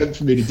like an attempt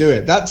for me to do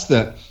it. That's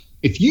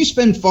if you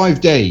spend 5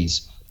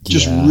 days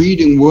just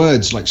reading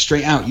words like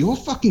straight out, your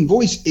fucking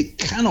voice, it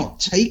cannot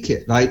take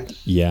it. Like,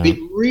 it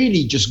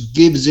really just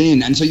gives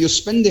in, and so you're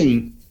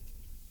spending.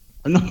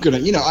 I'm not gonna,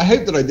 I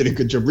hope that I did a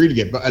good job reading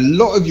it, but a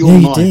lot of your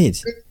mind. You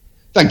did.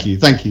 Thank you.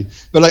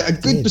 But like a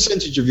good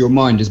percentage of your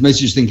mind is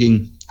mostly just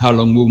thinking, how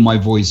long will my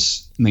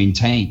voice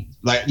maintain?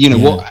 Like,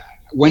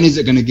 when is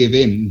it going to give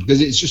in?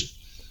 Because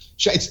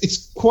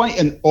it's quite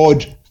an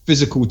odd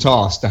physical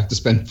task to have to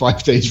spend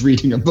 5 days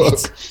reading a book.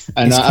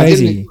 And it's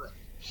crazy.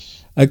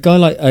 A guy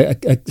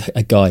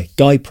like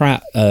Guy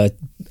Pratt, a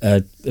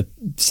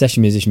session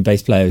musician,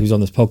 bass player who's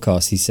on this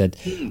podcast, he said,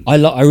 I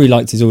really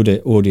liked his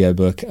audio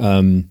book.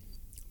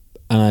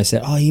 And I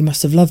said, oh, you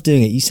must have loved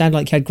doing it. You sound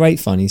like you had great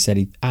fun. He said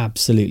he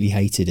absolutely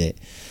hated it,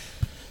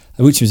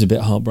 which was a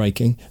bit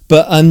heartbreaking.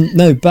 But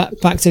no, back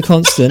to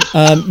Constant.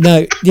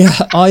 I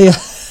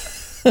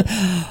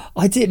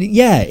did.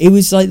 Yeah, it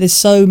was like there's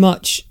so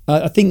much.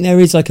 I think there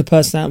is like a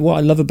personality. What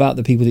I love about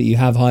the people that you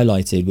have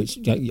highlighted, which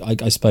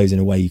I suppose in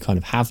a way you kind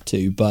of have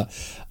to, but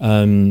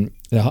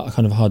they're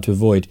kind of hard to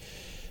avoid.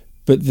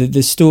 But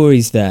the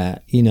stories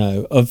there,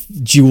 of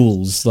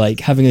duels,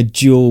 like having a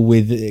duel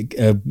with,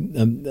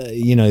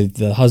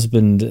 the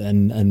husband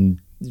and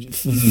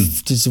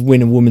just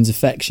win a woman's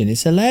affection,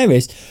 it's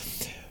hilarious.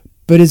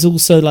 But it's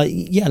also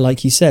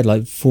like you said,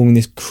 like forming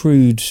this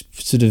crude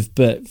sort of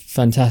but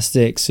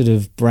fantastic sort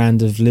of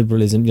brand of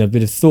liberalism, a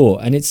bit of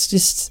thought, and it's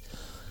just.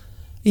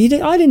 I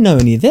didn't know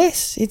any of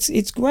this.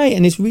 It's great,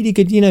 and it's really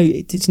good.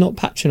 It's not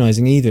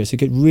patronising either. It's a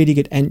really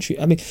good entry.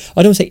 I mean,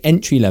 I don't say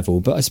entry level,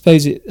 but I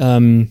suppose it.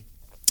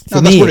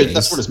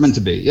 That's what it's meant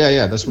to be.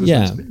 Yeah, that's what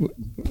it's meant to be.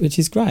 Which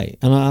is great,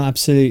 and I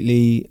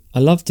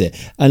loved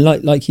it. And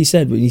like you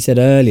said, when you said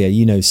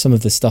earlier, some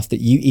of the stuff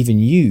that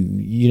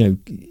you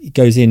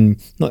goes in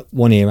not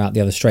one ear out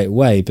the other straight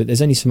away, but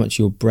there's only so much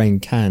your brain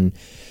can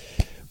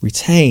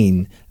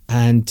retain.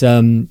 And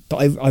but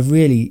I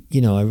really,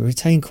 I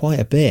retain quite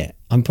a bit.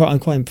 I'm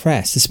quite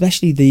impressed,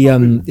 especially the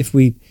if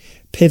we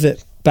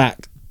pivot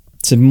back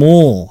to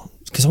more.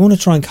 Because I want to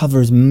try and cover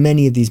as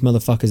many of these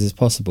motherfuckers as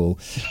possible.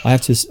 I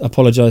have to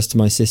apologise to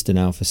my sister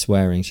now for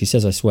swearing. She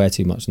says I swear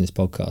too much in this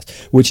podcast,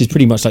 which is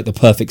pretty much like the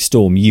perfect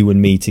storm, you and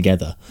me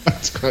together.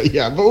 That's great,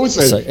 yeah. But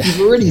also,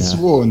 you've already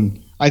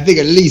sworn, I think,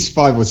 at least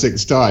 5 or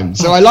 6 times.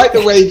 So I like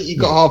the way that you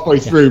got halfway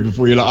through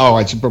before you're like, oh,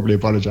 I should probably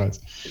apologise.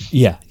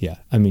 Yeah.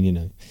 I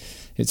mean,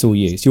 it's all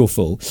you. It's your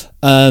fault.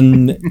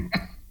 The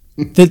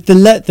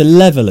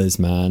levelers,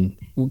 man.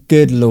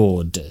 Good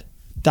Lord.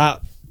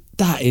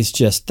 That is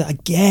just,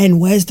 again,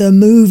 where's the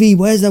movie?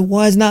 Why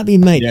hasn't that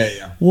been made?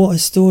 Yeah. What a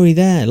story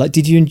there. Like,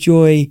 did you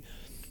enjoy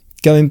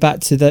going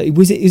back to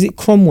is it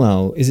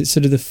Cromwell? Is it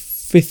sort of the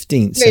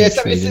 15th century? Yeah,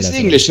 it's the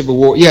English Civil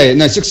War. Yeah,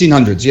 no,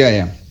 1600s,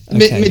 yeah.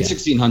 Mid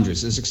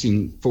 1600s, the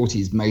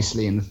 1640s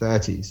mostly, in the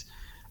 30s.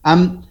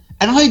 And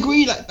And I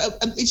agree, like,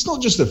 it's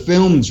not just the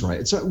films, right?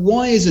 It's like,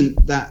 why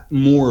isn't that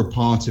more a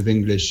part of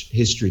English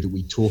history that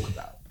we talk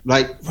about?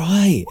 Like,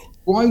 right.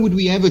 Why would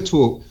we ever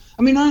talk?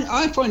 I mean,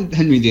 I find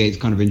Henry VIII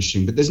kind of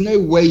interesting, but there's no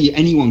way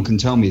anyone can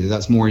tell me that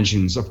that's more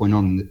interesting than stuff going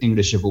on in the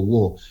English Civil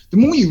War. The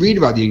more you read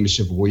about the English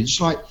Civil War, you're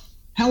just like,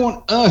 how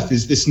on earth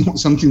is this not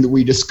something that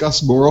we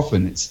discuss more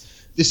often?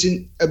 It's this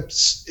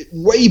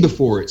way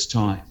before its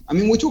time. I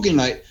mean, we're talking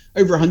like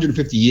over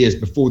 150 years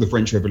before the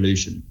French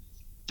Revolution.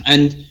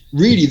 And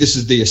really, this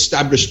is the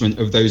establishment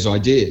of those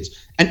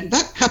ideas. And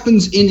that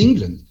happens in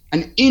England.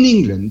 And in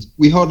England,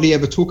 we hardly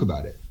ever talk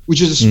about it,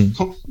 which is a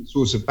constant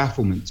source of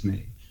bafflement to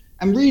me.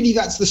 And really,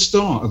 that's the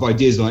start of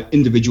ideas like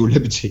individual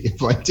liberty,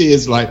 of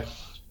ideas like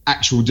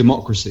actual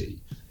democracy,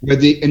 where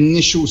the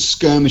initial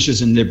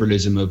skirmishes in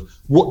liberalism of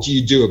what do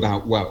you do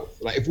about wealth?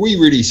 Like, if we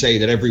really say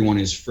that everyone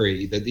is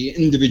free, that the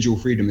individual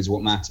freedom is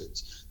what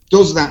matters,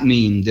 does that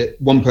mean that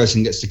one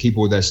person gets to keep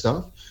all their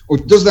stuff? Or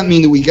does that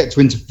mean that we get to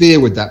interfere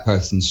with that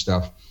person's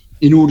stuff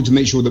in order to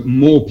make sure that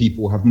more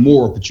people have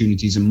more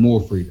opportunities and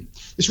more freedom?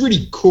 It's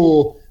really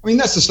core. I mean,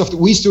 that's the stuff that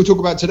we still talk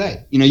about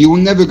today. You know, you will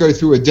never go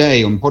through a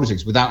day on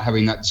politics without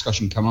having that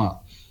discussion come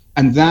up.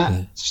 And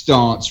that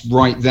starts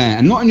right there.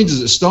 And not only does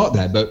it start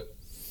there, but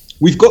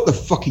we've got the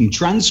fucking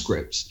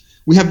transcripts.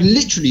 We have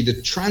literally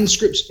the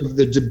transcripts of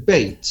the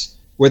debate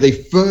where they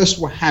first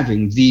were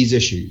having these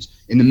issues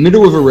in the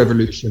middle of a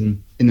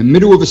revolution, in the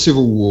middle of a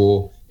civil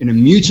war, in a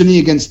mutiny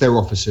against their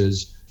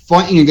officers,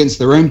 fighting against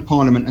their own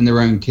parliament and their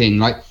own king.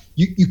 Like,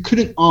 you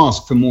couldn't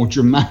ask for more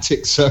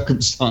dramatic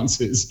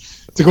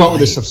circumstances to come up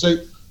with this stuff. So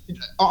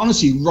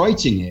honestly,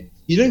 writing it,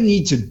 you don't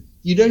need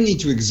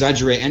to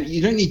exaggerate, and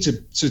you don't need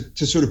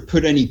to sort of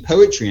put any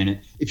poetry in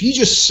it. If you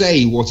just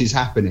say what is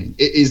happening,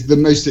 it is the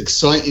most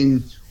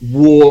exciting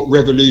war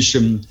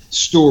revolution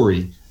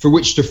story for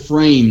which to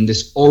frame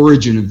this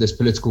origin of this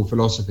political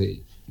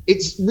philosophy.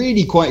 It's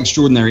really quite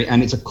extraordinary,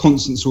 and it's a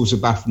constant source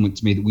of bafflement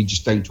to me that we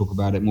just don't talk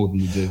about it more than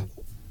we do.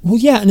 Well,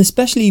 yeah, and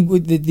especially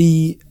with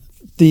the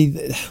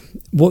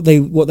what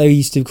they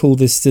used to call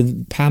this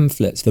the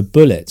pamphlets, the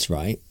bullets,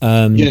 right?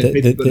 Paper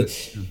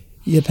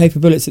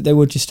bullets that they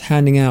were just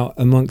handing out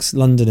amongst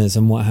Londoners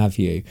and what have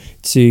you,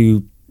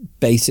 to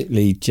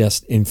basically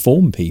just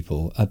inform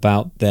people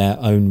about their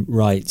own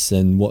rights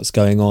and what's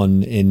going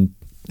on in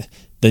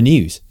the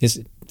news. It's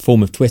a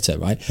form of Twitter,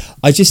 right?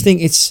 I just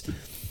think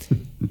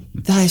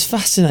that is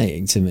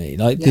fascinating to me.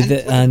 Like,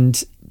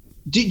 and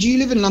do you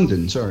live in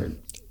London? Sorry.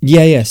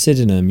 Yeah,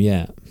 Sydenham.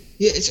 Yeah.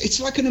 Yeah, it's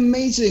like an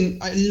amazing.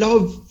 I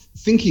love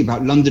thinking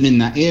about London in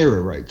that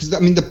era, right? Because I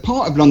mean, the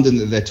part of London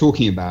that they're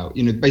talking about,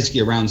 you know,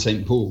 basically around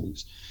St.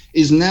 Paul's,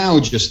 is now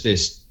just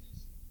this,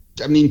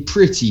 I mean,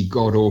 pretty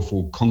god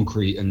awful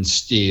concrete and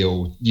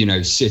steel, you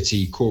know,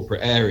 city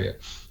corporate area.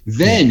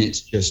 Then it's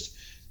just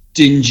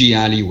dingy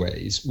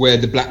alleyways where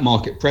the black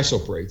market press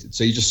operated.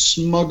 So you're just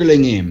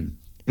smuggling in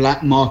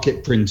black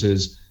market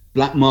printers,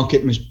 black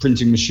market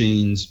printing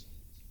machines,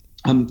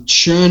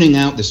 churning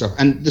out this stuff.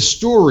 And the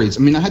stories, I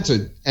mean, I had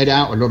to edit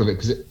out a lot of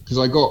it because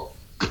I got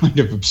kind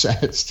of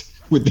obsessed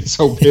with this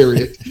whole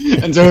period.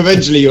 And so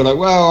eventually you're like,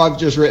 well, I've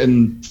just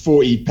written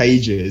 40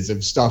 pages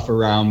of stuff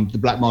around the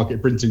black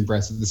market printing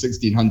press of the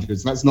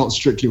 1600s. That's not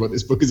strictly what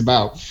this book is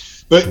about.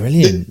 But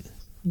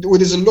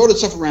there's a lot of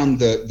stuff around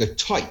the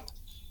type,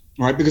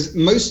 right? Because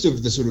most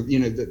of the sort of, you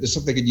know, the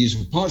stuff they could use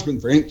for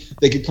parchment, for ink,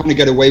 they could kind of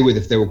get away with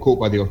if they were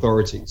caught by the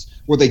authorities.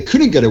 What they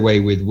couldn't get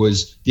away with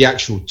was the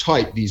actual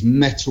type, these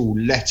metal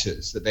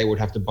letters that they would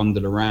have to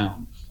bundle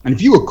around. And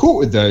if you were caught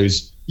with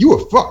those, you were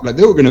fucked. Like,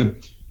 they were going to,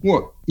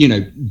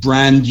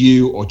 brand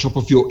you or chop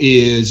off your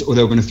ears, or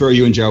they were going to throw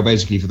you in jail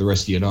basically for the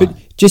rest of your life.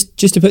 But just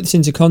to put this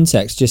into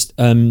context,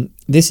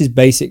 this is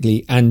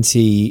basically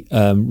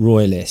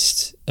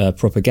anti-royalist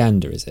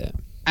propaganda, is it?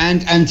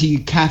 And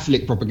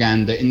anti-Catholic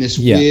propaganda in this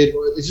weird.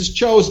 It's just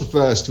Charles I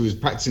who was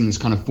practicing this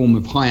kind of form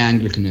of high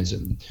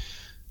Anglicanism,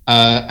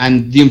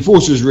 and the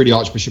enforcer was really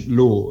Archbishop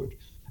Laud,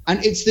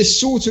 and it's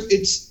this sort of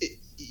these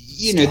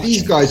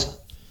guys,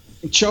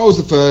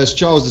 Charles I,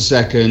 Charles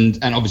II,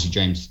 and obviously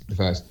James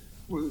I.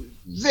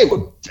 They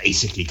were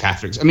basically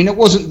Catholics. I mean, it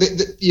wasn't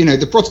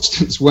the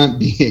Protestants weren't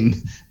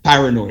being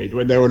paranoid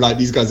when they were like,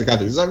 these guys are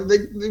Catholics.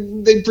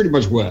 They pretty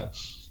much were,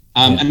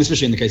 and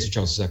especially in the case of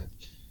Charles II.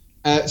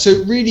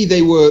 So really,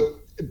 they were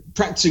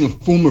practicing a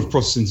form of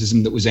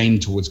Protestantism that was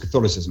aimed towards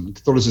Catholicism. And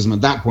Catholicism at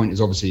that point is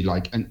obviously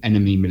like an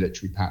enemy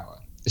military power,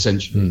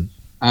 essentially,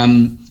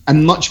 and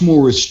much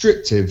more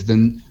restrictive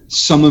than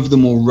some of the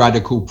more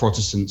radical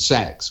Protestant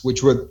sects,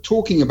 which were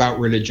talking about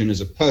religion as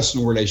a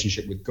personal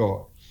relationship with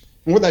God.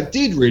 And what that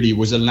did really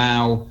was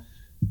allow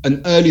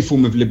an early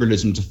form of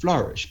liberalism to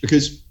flourish,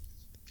 because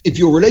if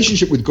your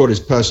relationship with God is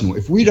personal,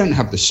 if we don't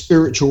have the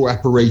spiritual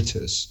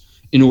apparatus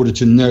in order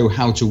to know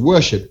how to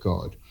worship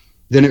God,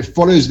 then it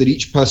follows that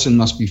each person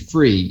must be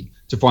free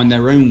to find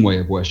their own way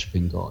of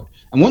worshiping God.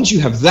 And once you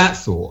have that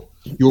thought,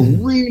 you're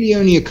really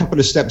only a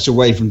couple of steps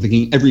away from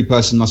thinking every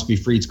person must be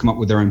free to come up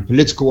with their own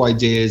political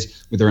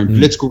ideas, with their own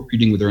political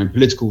reading, with their own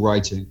political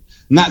writing.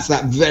 And that's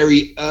that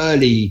very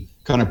early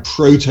kind of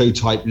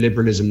prototype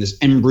liberalism, this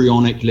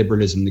embryonic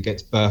liberalism that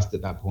gets birthed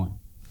at that point.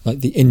 like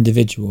the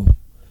individual.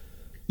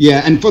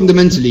 Yeah, and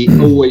fundamentally,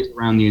 always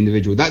around the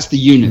individual. That's the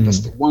unit. That's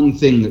the one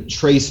thing that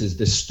traces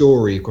this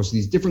story across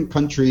these different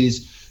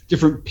countries,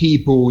 different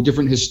people,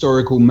 different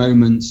historical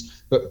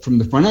moments. But from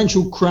the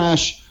financial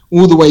crash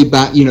all the way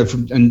back,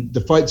 and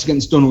the fights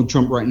against Donald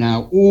Trump right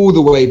now, all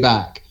the way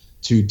back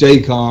to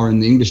Descartes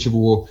and the English Civil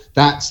War,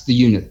 that's the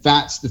unit.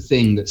 That's the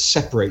thing that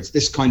separates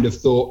this kind of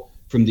thought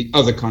from the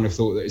other kind of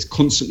thought that is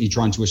constantly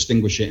trying to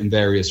extinguish it in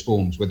various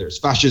forms, whether it's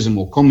fascism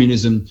or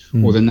communism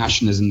or the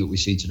nationalism that we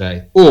see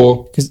today,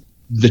 or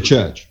the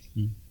church.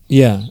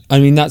 Yeah, I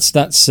mean that's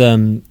I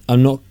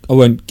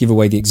won't give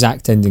away the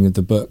exact ending of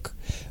the book,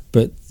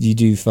 but you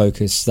do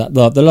focus that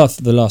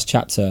the last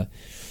chapter,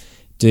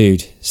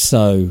 dude,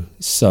 so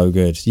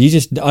good.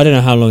 I don't know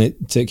how long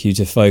it took you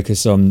to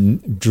focus on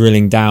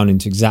drilling down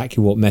into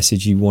exactly what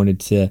message you wanted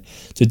to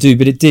do,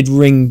 but it did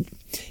ring.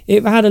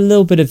 It had a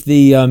little bit of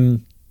the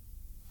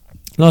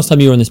last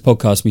time you were on this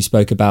podcast, we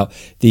spoke about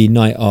the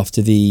night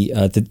after the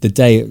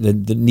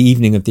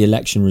evening of the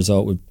election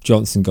result with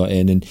Johnson got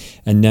in,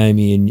 and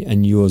Naomi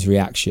and yours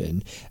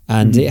reaction,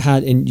 and it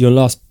had in your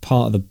last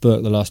part of the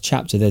book, the last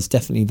chapter. There's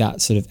definitely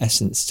that sort of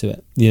essence to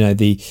it.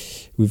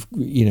 We've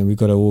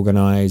got to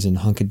organise and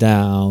hunker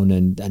down,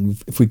 and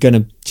if we're going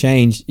to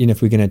change,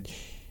 if we're going to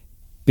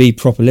be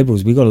proper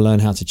liberals, we've got to learn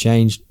how to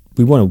change.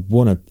 We want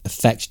to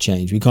affect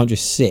change. We can't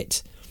just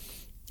sit.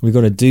 We've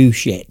got to do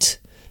shit,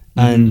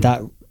 and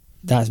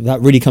that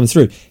really comes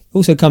through. It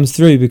also comes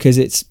through because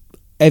it's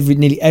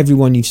nearly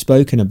everyone you've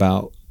spoken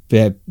about,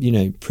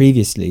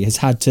 previously has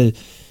had to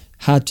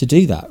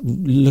do that.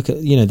 Look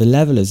at the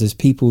levelers as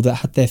people that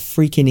had their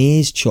freaking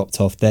ears chopped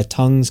off, their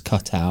tongues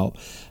cut out.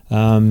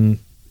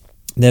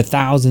 There are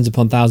thousands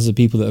upon thousands of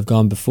people that have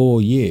gone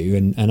before you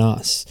and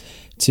us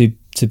to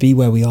be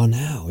where we are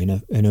now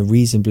in a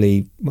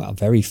reasonably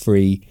very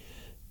free,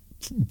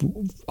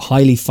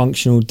 highly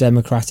functional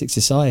democratic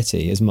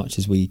society, as much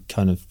as we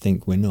kind of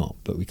think we're not,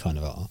 but we kind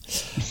of are.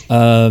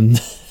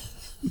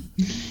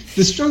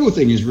 The struggle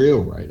thing is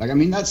real, right? Like, I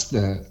mean, that's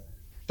the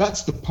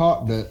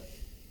part that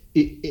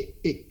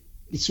it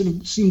sort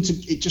of seems to,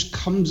 it just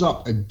comes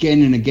up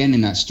again and again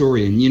in that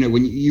story. And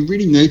when you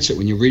really notice it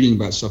when you're reading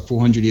about stuff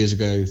 400 years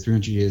ago,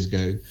 300 years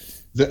ago,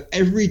 that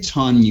every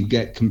time you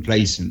get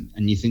complacent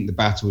and you think the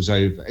battle's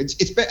over, it's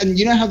better. And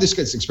you know how this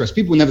gets expressed?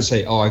 People never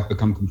say, "Oh, I've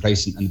become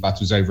complacent and the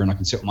battle's over and I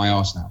can sit on my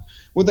arse now."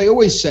 What they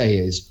always say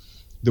is,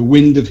 "The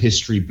wind of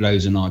history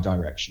blows in our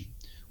direction,"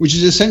 which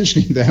is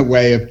essentially their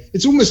way of.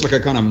 It's almost like a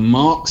kind of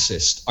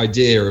Marxist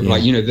idea of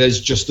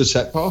there's just a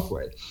set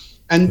pathway,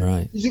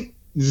 and you think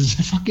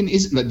there fucking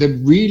isn't. Like, there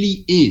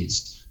really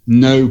is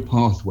no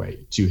pathway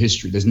to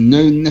history. There's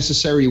no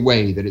necessary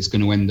way that it's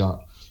going to end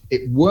up.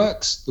 It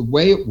works the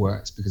way it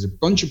works because a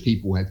bunch of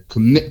people had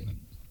commitment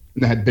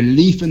and they had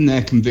belief in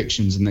their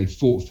convictions and they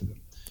fought for them.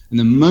 And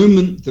the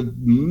moment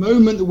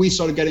that we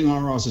started getting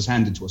our asses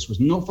handed to us was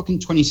not fucking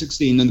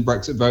 2016 and the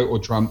Brexit vote or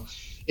Trump.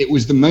 It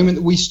was the moment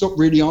that we stopped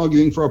really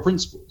arguing for our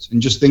principles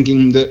and just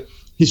thinking that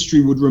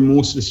history would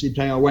remorselessly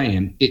play our way.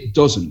 And it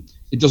doesn't.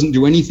 It doesn't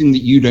do anything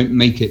that you don't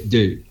make it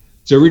do.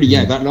 So really,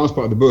 that last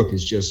part of the book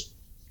is just,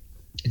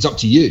 it's up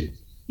to you.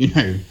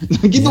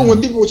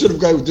 When people sort of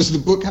go, does the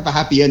book have a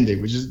happy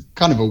ending, which is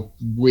kind of a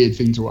weird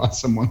thing to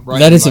ask someone, right?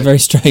 That is a very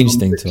strange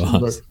thing to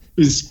ask.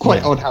 It's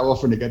quite odd how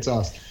often it gets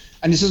asked.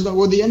 And it's just like,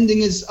 well, the ending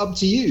is up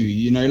to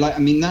you,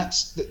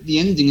 that's the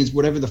ending is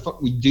whatever the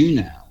fuck we do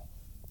now,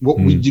 what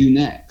we do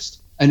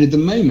next. And at the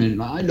moment,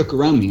 I look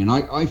around me and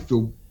I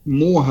feel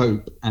more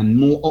hope and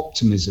more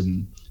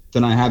optimism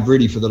than I have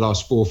really for the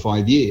last 4 or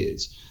 5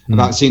 years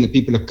about seeing that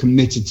people are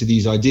committed to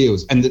these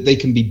ideals and that they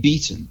can be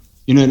beaten.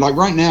 Like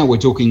right now we're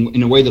talking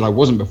in a way that I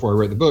wasn't before I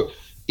wrote the book,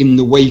 in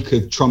the wake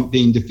of Trump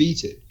being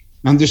defeated.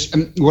 And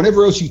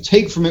whatever else you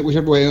take from it,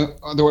 whichever way,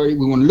 other way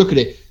we want to look at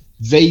it,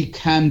 they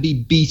can be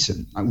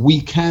beaten. Like, we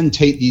can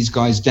take these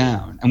guys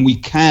down and we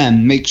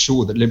can make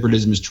sure that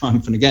liberalism is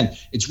triumphant again.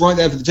 It's right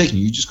there for the taking.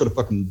 You just got to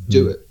fucking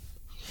do it.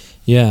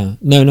 Yeah,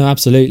 no,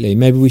 absolutely.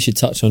 Maybe we should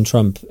touch on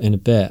Trump in a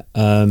bit.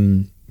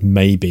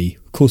 Maybe.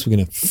 Of course we're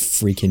going to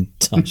freaking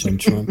touch on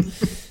Trump.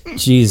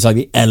 Jeez, like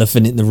the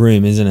elephant in the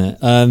room, isn't it?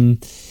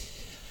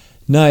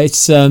 No,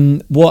 it's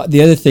what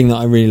the other thing that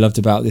I really loved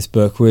about this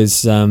book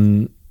was,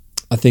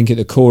 I think at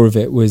the core of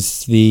it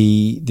was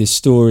the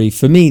story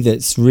for me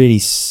that's really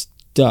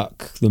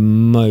stuck the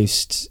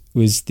most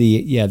was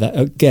that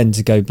again,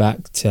 to go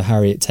back to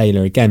Harriet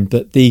Taylor again,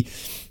 but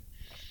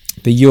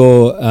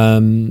your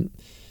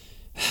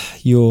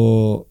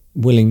your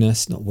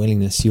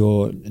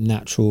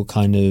natural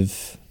kind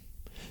of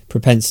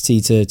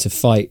propensity to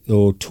fight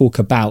or talk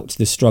about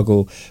the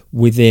struggle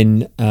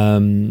within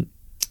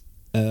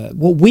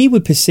what we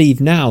would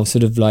perceive now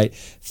sort of like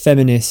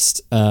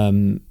feminist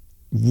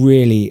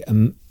really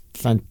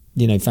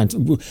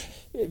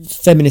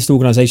feminist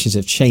organizations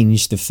have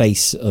changed the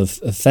face of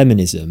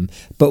feminism,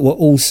 but were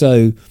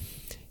also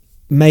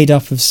made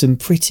up of some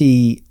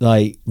pretty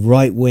like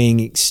right-wing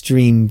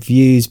extreme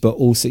views, but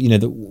also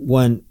that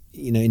weren't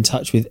in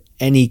touch with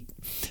any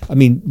I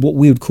mean, what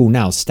we would call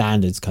now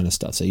standards kind of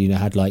stuff. So, you know,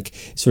 had like,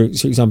 so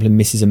for example, in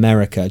Mrs.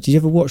 America, did you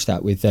ever watch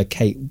that with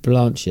Kate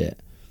Blanchett?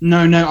 No,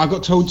 I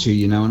got told to,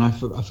 you know, and I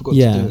forgot to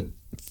do it.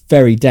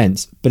 Very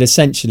dense, but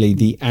essentially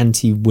the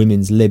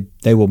anti-women's lib,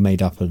 they were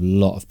made up of a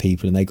lot of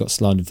people, and they got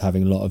slandered for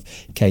having a lot of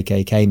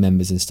KKK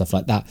members and stuff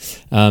like that.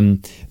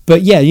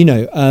 But yeah, you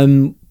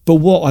know, but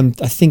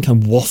what I think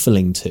I'm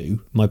waffling to,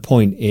 my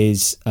point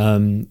is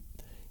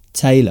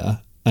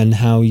Taylor, and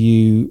how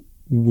you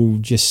will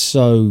just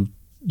you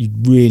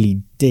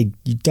really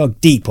dug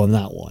deep on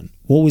that one.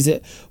 What was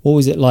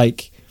it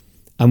like?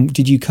 What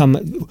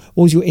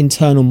was your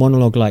internal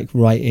monologue like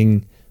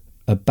writing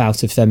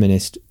about a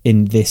feminist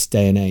in this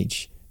day and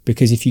age?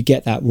 Because if you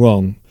get that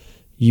wrong,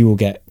 you will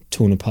get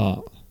torn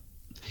apart.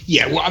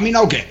 Yeah, well, I mean,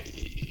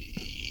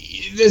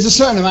 there's a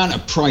certain amount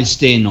of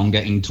priced in on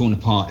getting torn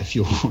apart if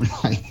you're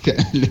like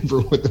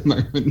liberal at the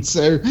moment.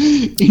 So,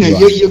 you know,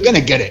 right. you're going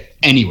to get it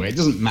anyway. It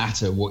doesn't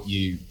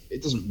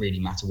really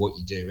matter what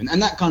you do.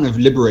 And that kind of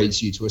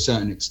liberates you to a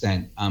certain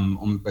extent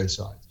on both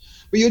sides.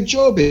 But your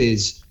job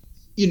is,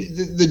 you know,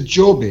 the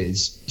job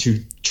is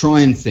to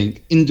try and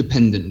think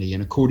independently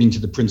and according to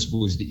the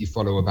principles that you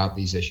follow about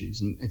these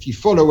issues. And if you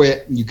follow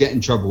it and you get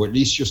in trouble, at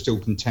least you're still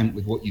content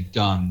with what you've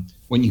done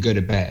when you go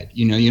to bed.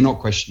 You know, you're not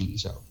questioning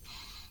yourself.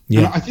 Yeah.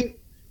 And I think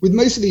with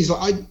most of these,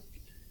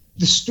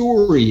 the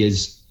story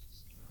is,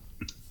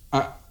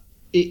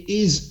 it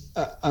is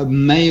a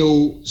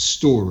male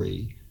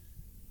story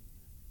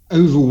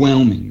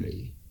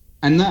overwhelmingly.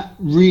 And that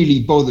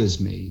really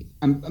bothers me.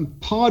 And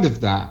part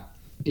of that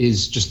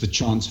is just the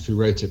chance of who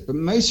wrote it, but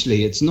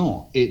mostly it's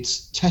not.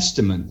 It's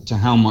testament to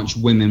how much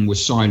women were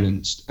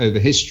silenced over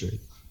history.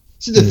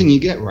 This is the thing you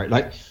get, right?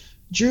 Like,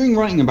 during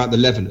writing about the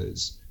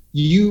Levelers,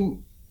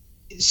 you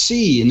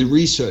see in the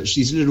research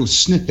these little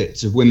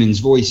snippets of women's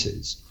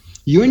voices.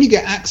 You only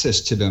get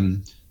access to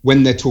them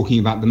when they're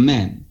talking about the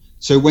men.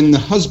 So when the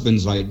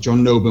husbands, like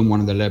John Lobban, one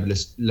of the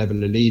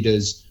Leveler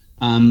leaders,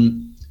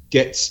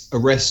 gets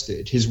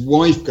arrested, his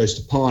wife goes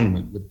to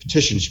Parliament with a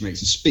petition, she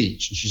makes a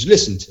speech, and she's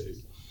listened to.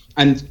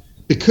 And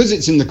because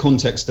it's in the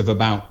context of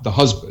about the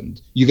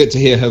husband, you get to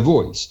hear her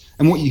voice.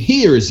 And what you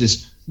hear is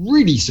this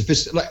really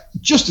sophisticated, like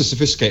just as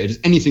sophisticated as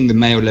anything the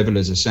male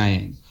Levelers are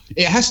saying.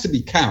 It has to be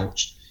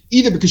couched,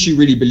 either because she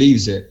really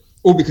believes it,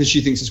 or because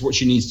she thinks it's what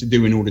she needs to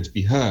do in order to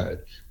be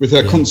heard, with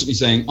her constantly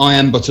saying, I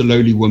am but a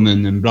lowly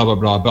woman and blah, blah,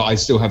 blah, but I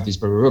still have these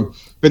blah, blah, blah.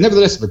 But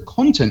nevertheless, the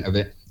content of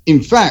it,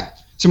 in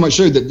fact, so much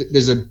so that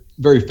there's a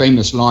very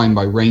famous line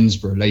by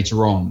Rainsborough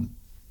later on,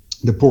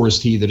 the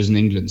poorest he that is in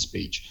England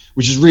speech,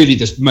 which is really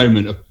this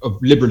moment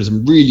of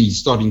liberalism really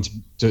starting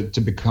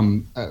to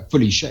become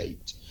fully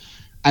shaped.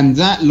 And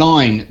that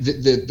line,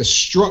 the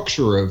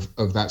structure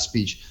of that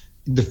speech,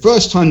 the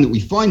first time that we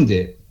find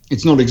it,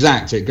 it's not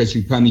exact, it goes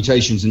through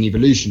permutations and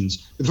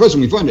evolutions, but the first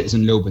time we find it is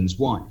in Lobban's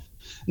wife.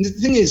 And the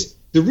thing is,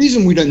 the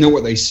reason we don't know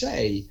what they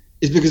say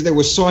is because there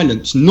was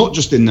silence, not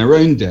just in their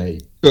own day,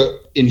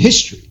 but in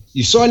history.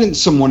 You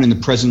silence someone in the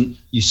present,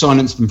 you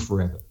silence them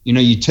forever. You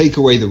know, you take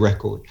away the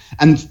record.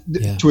 And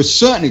to a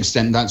certain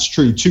extent, that's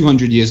true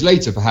 200 years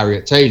later for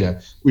Harriet Taylor.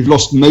 We've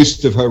lost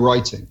most of her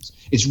writings.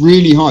 It's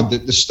really hard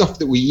that the stuff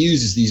that we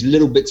use is these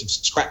little bits of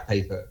scrap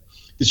paper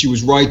that she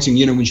was writing,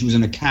 you know, when she was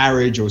in a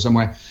carriage or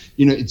somewhere.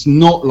 You know, it's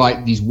not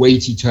like these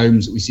weighty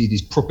tomes that we see,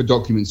 these proper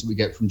documents that we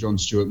get from John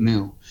Stuart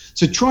Mill.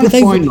 So trying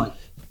to find go on.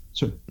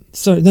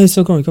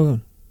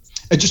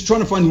 Just trying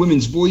to find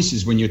women's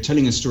voices when you're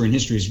telling a story in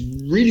history is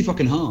really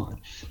fucking hard.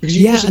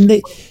 Because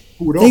they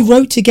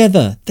wrote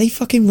together. They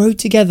fucking wrote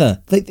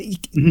together.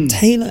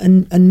 Taylor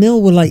and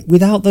Mill were like,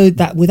 without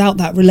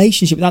that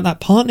relationship, without that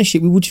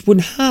partnership, we just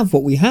wouldn't have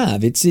what we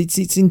have.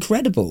 It's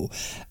incredible.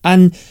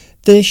 And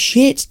the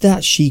shit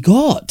that she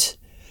got,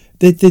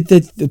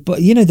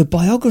 the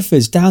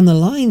biographers down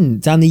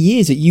the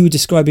years that you were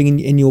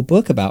describing in your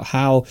book about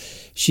how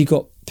she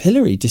got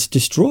pilloried,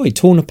 destroyed,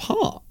 torn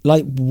apart,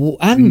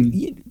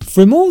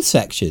 from all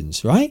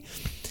sections, right?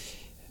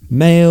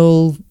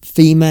 Male,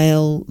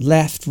 female,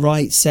 left,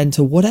 right,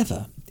 centre,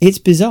 whatever. It's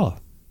bizarre.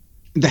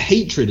 The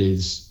hatred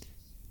is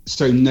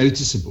so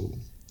noticeable,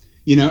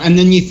 you know, and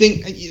then you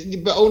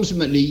think, but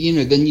ultimately, you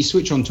know, then you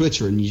switch on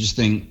Twitter and you just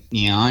think,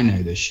 yeah, I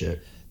know this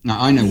shit.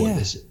 Now I know what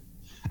this is.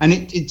 And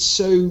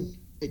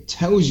it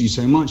tells you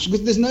so much,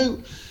 because there's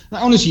no,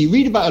 like, honestly, you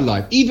read about her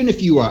life, even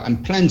if you are,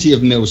 and plenty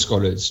of Mill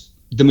scholars,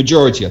 the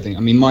majority, I think, I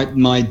mean,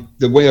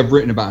 the way I've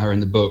written about her in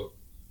the book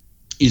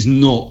is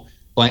not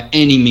by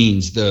any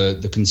means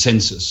the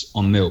consensus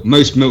on Mill.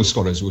 Most Mill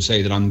scholars will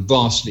say that I'm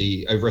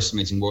vastly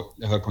overestimating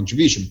her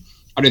contribution.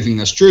 I don't think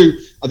that's true.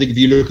 I think if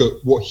you look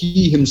at what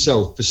he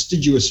himself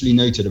fastidiously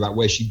noted about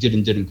where she did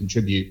and didn't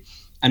contribute,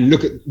 and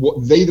look at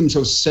what they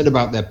themselves said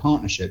about their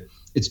partnership,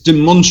 it's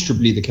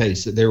demonstrably the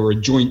case that there were a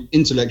joint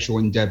intellectual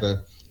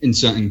endeavor in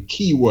certain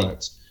key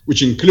works,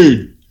 which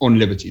include On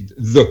Liberty,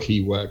 the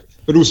key work,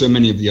 but also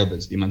many of the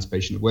others, the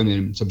emancipation of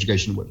women,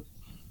 subjugation of women.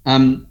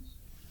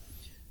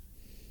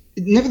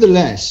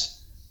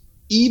 Nevertheless,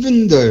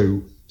 even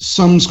though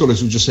some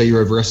scholars will just say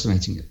you're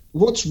overestimating it,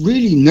 what's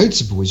really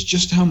noticeable is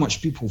just how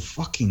much people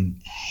fucking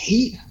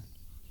hate her.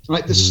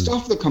 Like the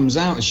stuff that comes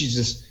out, she's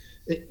just,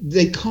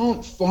 they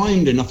can't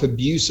find enough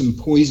abuse and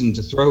poison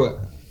to throw at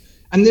her.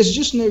 And there's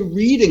just no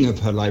reading of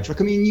her life. Like,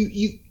 I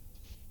mean,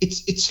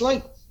 it's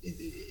like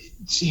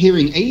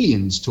hearing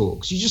aliens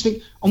talk. So you just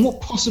think, on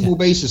what possible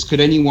basis could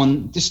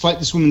anyone dislike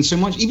this woman so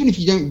much? Even if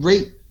you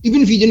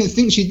didn't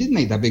think she did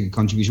make that big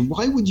contribution,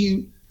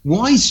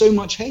 why so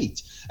much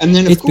hate? And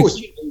then of course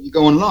you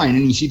go online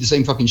and you see the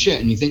same fucking shit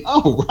and you think,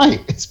 oh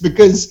right, it's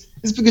because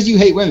you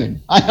hate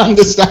women. I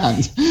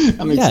understand.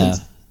 That makes sense.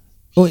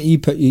 Well, you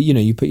put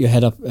your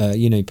head up, put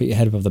your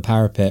head above the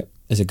parapet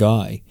as a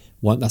guy.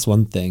 That's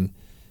one thing,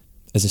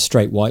 as a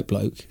straight white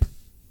bloke.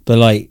 But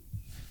like,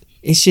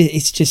 it's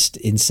just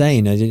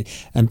insane.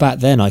 And back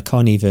then, I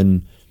can't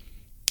even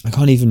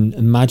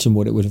imagine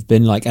what it would have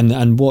been like.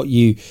 And what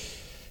you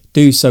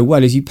do so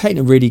well is you paint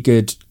a really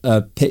good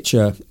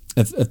picture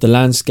of the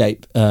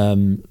landscape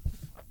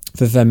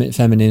for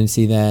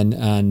femininity then,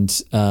 and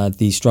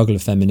the struggle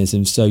of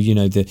feminism. So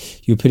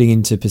you're putting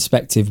into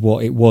perspective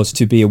what it was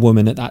to be a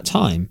woman at that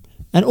time,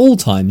 and all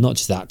time, not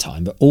just that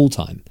time, but all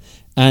time.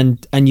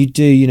 And you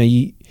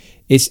do,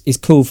 it's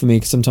cool for me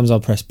because sometimes I'll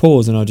press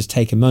pause and I'll just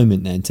take a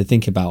moment then to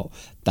think about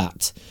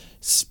that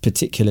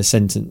particular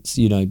sentence,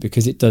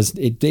 because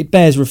it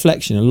bears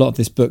reflection. A lot of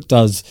this book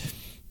does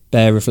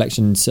bear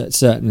reflection,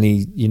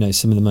 certainly,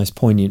 some of the most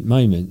poignant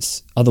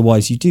moments.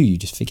 Otherwise you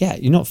just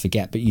forget. You're not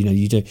forget, but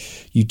you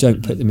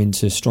don't put them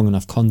into strong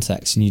enough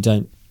context, and you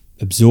don't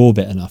absorb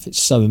it enough.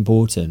 It's so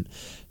important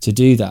to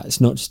do that. It's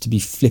not just to be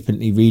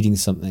flippantly reading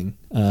something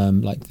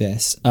like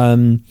this.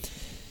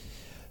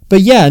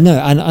 But yeah, no,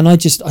 and I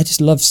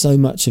just love so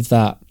much of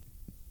that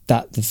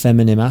the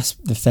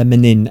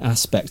feminine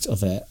aspect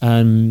of it.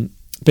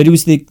 But it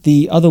was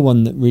the other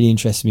one that really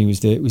interested me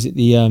was the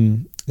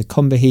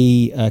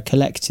Combahee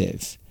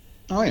Collective.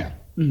 Oh yeah,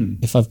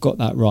 mm-hmm. If I've got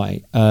that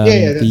right.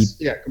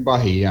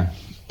 Combahee, yeah.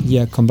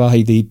 Yeah,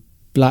 Combahee, the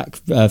black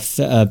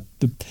the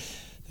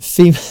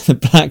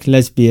black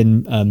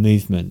lesbian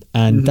movement,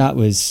 and that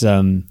was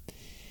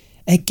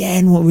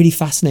again what really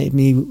fascinated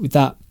me with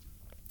that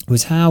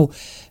was how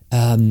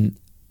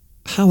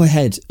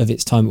ahead of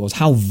its time it was,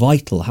 how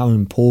vital, how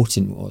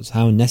important it was,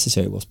 how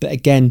necessary it was. But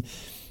again,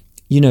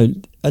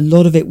 a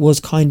lot of it was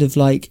kind of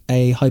like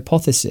a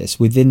hypothesis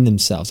within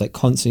themselves, like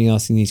constantly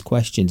asking these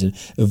questions and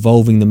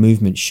evolving the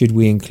movement. Should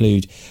we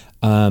include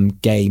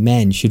gay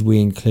men? Should we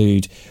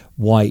include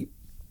white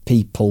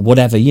people?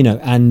 Whatever,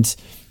 and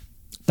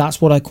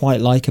that's what I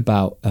quite like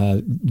about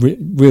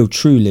real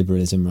true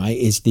liberalism, right?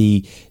 Is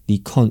the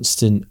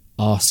constant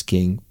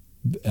asking,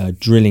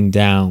 drilling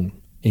down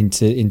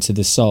into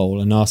the soul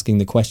and asking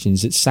the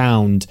questions that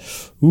sound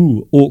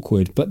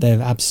awkward, but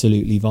they're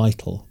absolutely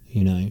vital,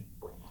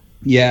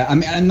 Yeah, I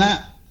mean, and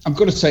that, I've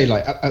got to say,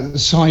 like,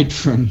 aside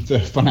from the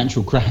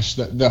financial crash,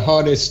 that the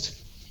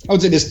hardest, I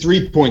would say there's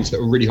 3 points that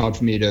were really hard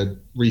for me to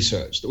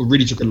research, that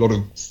really took a lot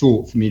of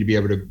thought for me to be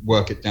able to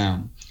work it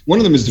down. One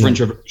of them is the French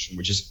Revolution,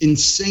 which is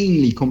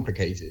insanely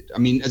complicated. I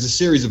mean, as a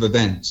series of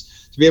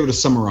events, to be able to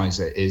summarize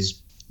it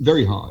is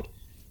very hard.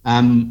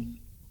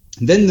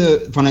 Then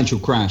the financial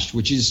crash,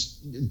 which is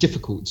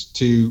difficult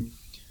to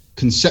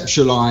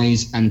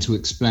conceptualize and to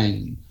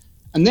explain.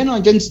 And then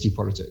identity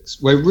politics.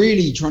 We're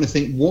really trying to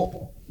think what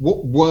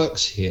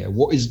works here,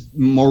 what is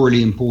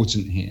morally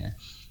important here,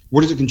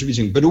 what is it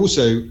contributing, but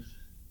also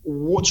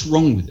what's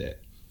wrong with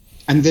it.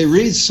 And there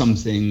is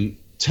something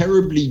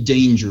terribly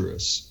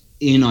dangerous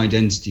in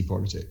identity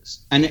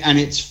politics. And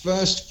it's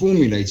first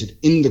formulated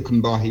in the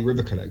Combahee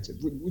River Collective,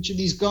 which are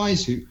these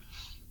guys who,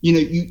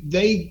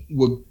 they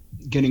were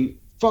getting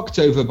fucked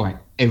over by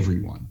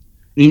everyone.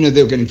 They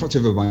were getting fucked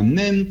over by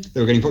men, they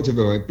were getting fucked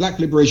over by black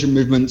liberation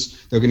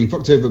movements, they were getting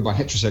fucked over by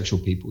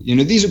heterosexual people.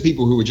 These are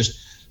people who were just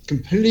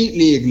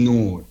completely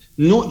ignored,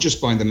 not just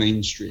by the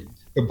mainstream,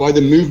 but by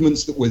the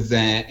movements that were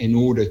there in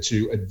order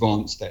to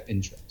advance their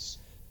interests.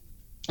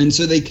 And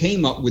so they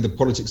came up with a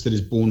politics that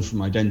is born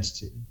from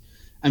identity.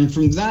 And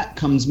from that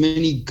comes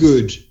many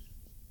good,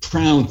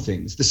 proud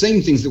things. The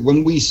same things that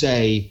when we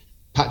say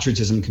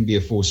patriotism can be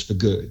a force for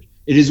good,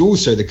 it is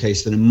also the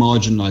case that a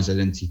marginalized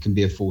identity can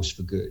be a force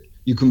for good.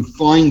 You can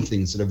find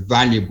things that are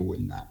valuable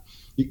in that,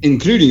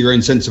 including your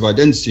own sense of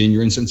identity and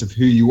your own sense of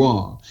who you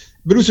are.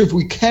 But also, if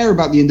we care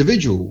about the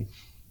individual,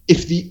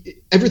 if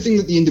everything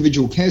that the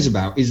individual cares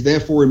about is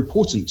therefore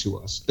important to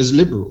us as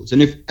liberals,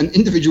 and if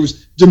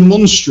individuals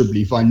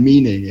demonstrably find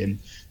meaning in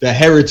their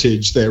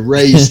heritage, their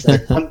race, their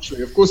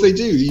country, of course they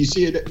do. You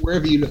see it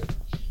wherever you look.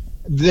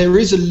 There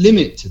is a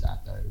limit to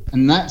that, though,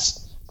 and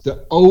that's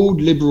the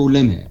old liberal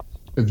limit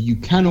of you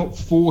cannot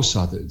force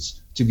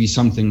others to be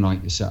something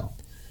like yourself.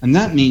 And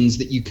that means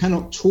that you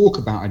cannot talk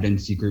about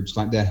identity groups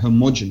like they're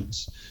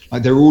homogenous,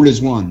 like they're all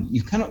as one.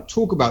 You cannot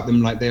talk about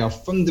them like they are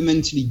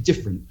fundamentally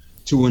different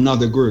to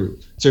another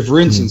group. So, for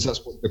instance,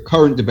 that's what the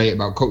current debate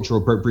about cultural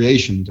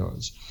appropriation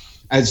does.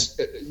 As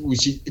we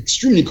see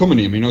extremely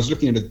commonly, I mean, I was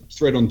looking at a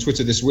thread on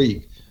Twitter this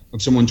week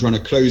of someone trying to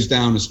close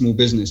down a small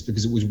business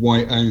because it was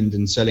white-owned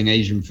and selling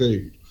Asian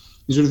food.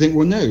 You sort of think,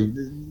 well, no,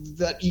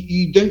 that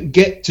you don't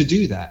get to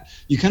do that.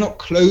 You cannot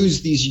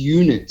close these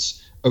units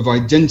of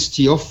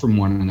identity off from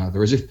one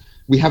another, as if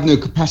we have no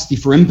capacity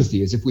for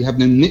empathy, as if we have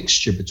no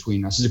mixture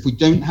between us, as if we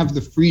don't have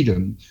the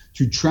freedom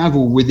to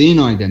travel within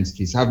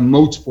identities, have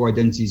multiple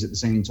identities at the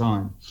same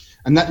time.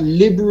 And that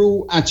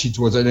liberal attitude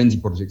towards identity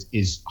politics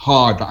is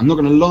hard. I'm not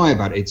going to lie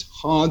about it. It's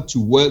hard to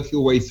work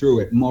your way through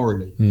it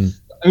morally.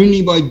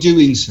 Only by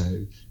doing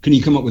so can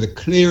you come up with a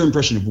clear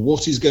impression of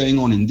what is going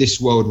on in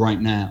this world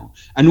right now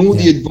and all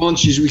the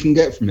advantages we can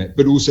get from it,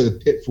 but also the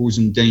pitfalls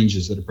and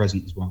dangers that are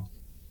present as well.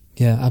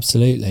 Yeah,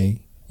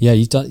 absolutely. Yeah,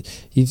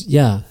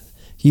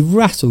 you've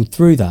rattled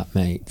through that,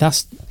 mate.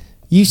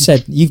 You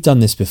said you've done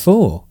this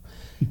before.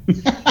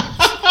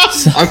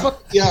 I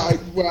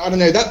don't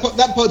know.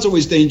 That part's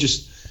always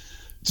dangerous.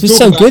 It's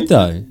so good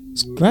though.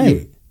 It's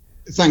great.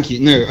 Thank you.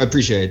 No, I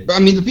appreciate it. But I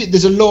mean,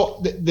 there's a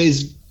lot.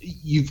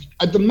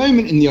 At the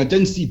moment in the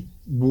identity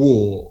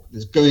war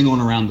that's going on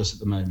around us at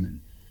the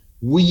moment,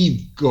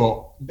 we've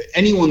got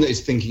anyone that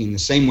is thinking in the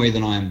same way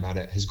that I am about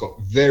it has got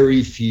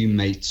very few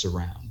mates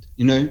around.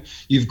 You know,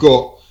 you've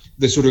got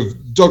the sort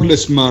of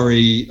Douglas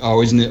Murray,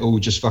 oh, isn't it all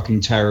just fucking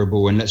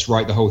terrible, and let's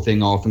write the whole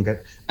thing off, and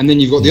then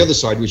you've got the other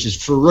side, which is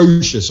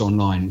ferocious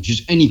online, which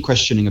is any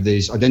questioning of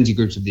these identity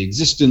groups, of the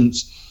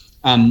existence,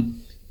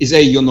 is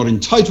you're not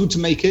entitled to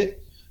make it.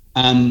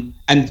 And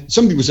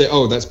some people say,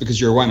 oh, that's because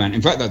you're a white man.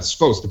 In fact, that's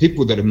false. The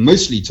people that are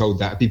mostly told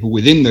that are people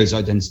within those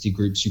identity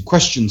groups who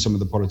question some of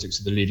the politics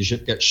of the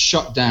leadership, get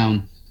shut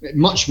down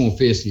much more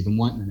fiercely than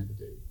white men ever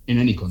do in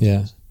any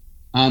context.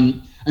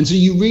 And so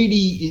you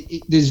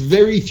really, there's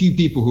very few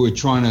people who are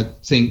trying to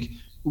think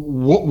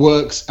what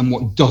works and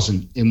what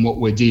doesn't in what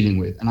we're dealing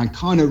with. And I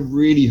kind of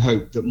really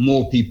hope that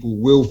more people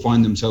will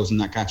find themselves in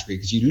that category,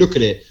 because you look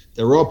at it,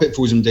 there are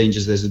pitfalls and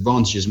dangers, there's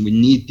advantages, and we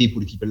need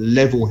people to keep a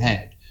level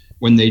head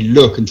when they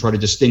look and try to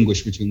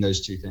distinguish between those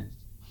two things.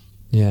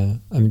 Yeah,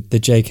 I mean, the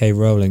J.K.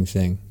 Rowling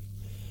thing.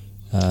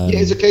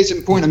 It's a case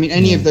in point. I mean,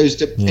 any of those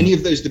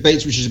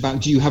debates which is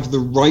about, do you have the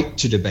right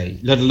to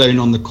debate, let alone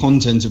on the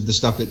content of the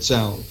stuff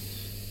itself?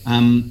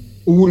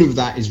 All of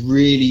that is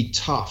really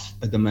tough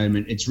at the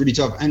moment. It's really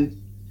tough. And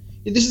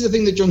this is the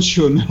thing that John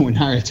Stuart Mill and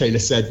Harriet Taylor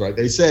said, right?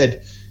 They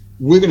said,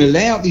 we're going to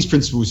lay out these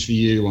principles for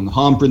you on the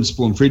harm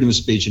principle and freedom of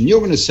speech, and you're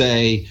going to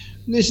say,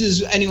 this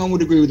is, anyone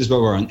would agree with this, blah,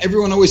 blah, blah. And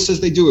everyone always says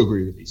they do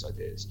agree with these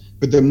ideas.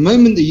 But the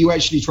moment that you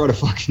actually try to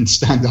fucking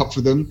stand up for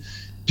them,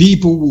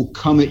 people will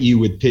come at you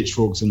with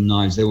pitchforks and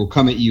knives. They will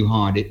come at you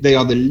hard.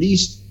 They're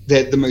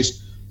the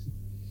most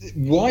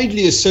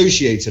widely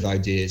associated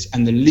ideas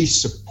and the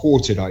least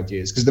supported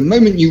ideas. Because the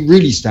moment you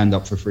really stand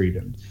up for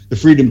freedom, the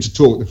freedom to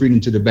talk, the freedom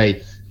to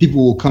debate,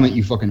 people will come at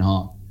you fucking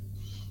hard.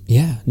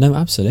 Yeah, no,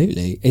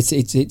 absolutely. It's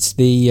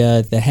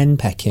the hen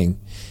pecking.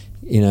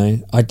 You know,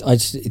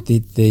 Is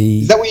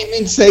that what you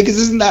mean to say? Because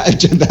isn't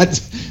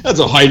that's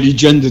a highly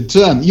gendered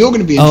term? You're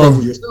going to be in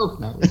trouble yourself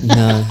now.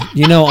 No,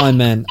 you know what I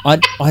meant.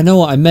 I know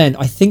what I meant.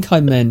 I think I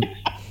meant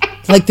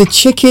like the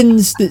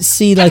chickens that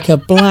see like a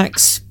black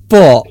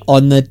spot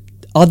on the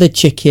other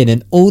chicken,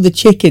 and all the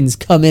chickens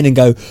come in and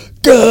go,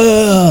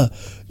 "Gah,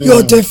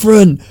 you're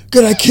different.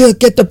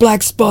 Get the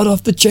black spot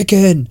off the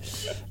chicken."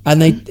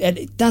 And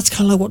that's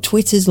kind of like what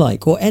Twitter's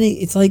like, or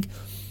it's like,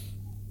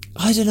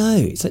 I don't know,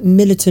 it's like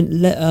militant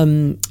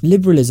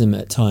liberalism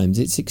at times.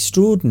 It's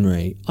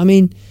extraordinary. I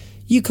mean,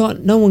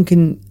 no one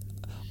can.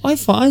 I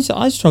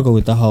struggle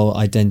with the whole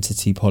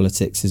identity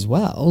politics as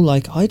well.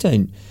 Like,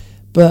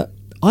 but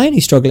I only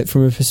struggle it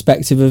from a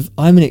perspective of,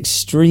 I'm an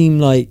extreme,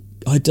 like,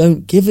 I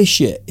don't give a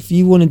shit. If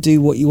you want to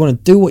do what you want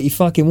to do, what you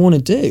fucking want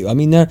to do. I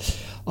mean, I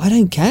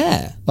don't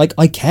care. Like,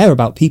 I care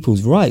about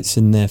people's rights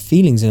and their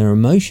feelings and their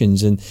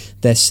emotions and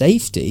their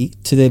safety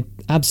to the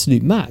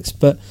absolute max,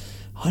 but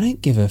I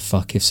don't give a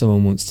fuck if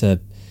someone wants to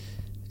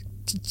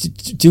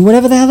do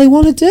whatever the hell they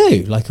want to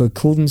do, like, or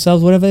call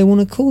themselves whatever they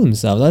want to call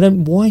themselves.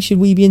 Why should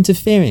we be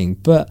interfering?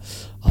 But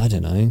I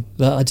don't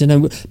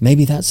know.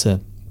 Maybe that's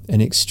an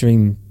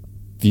extreme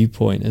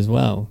viewpoint as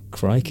well.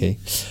 Crikey.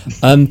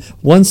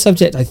 One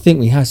subject I think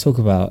we have to talk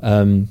about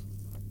in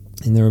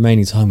the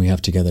remaining time we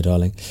have together,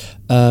 darling,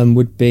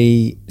 would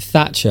be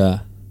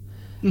Thatcher.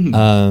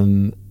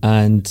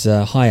 And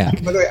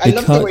Hayek. By the way, I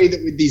love the way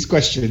that with these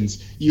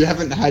questions you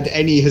haven't had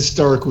any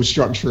historical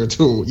structure at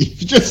all. You've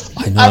just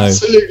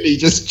absolutely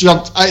just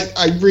jumped.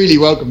 I really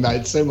welcome that.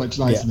 It's so much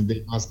nicer than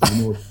being asked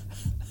in order.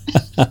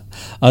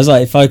 I was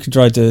like, if I could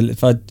try to,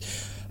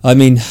 I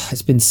mean,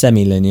 it's been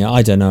semi-linear.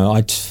 I don't know.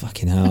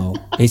 Fucking hell.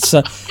 It's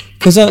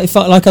because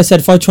like I said,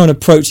 if I try and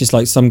approach this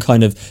like some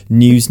kind of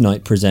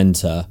Newsnight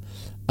presenter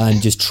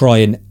and just try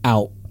and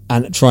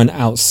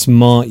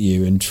outsmart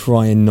you and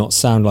try and not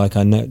sound like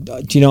I know.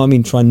 Do you know what I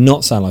mean? Try and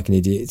not sound like an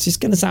idiot. It's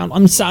just going to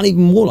I'm sound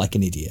even more like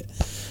an idiot.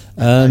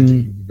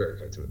 I'm very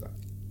effective with that.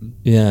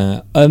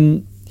 Yeah.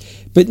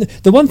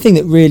 But the one thing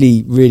that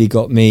really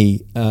got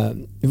me,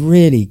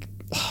 really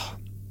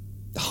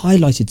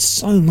highlighted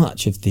so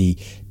much of the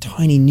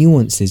tiny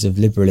nuances of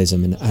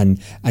liberalism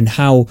and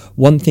how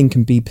one thing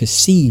can be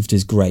perceived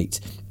as great,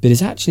 but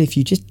is actually, if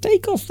you just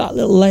take off that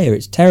little layer,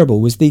 it's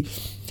terrible, was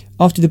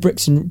after the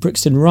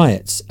Brixton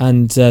riots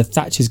and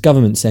Thatcher's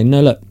government saying,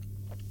 no, look,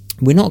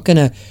 we're not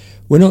going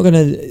we're not going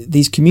to,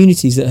 these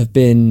communities that have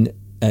been,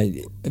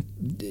 I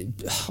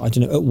don't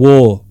know, at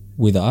war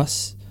with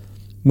us,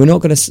 we're not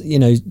going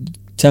to,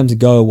 tell them to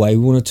go away.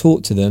 We want to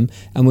talk to them,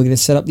 and we're going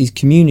to set up these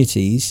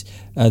communities,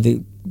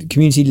 the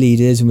community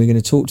leaders, and we're going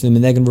to talk to them,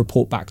 and they're going to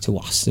report back to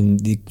us,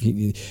 and the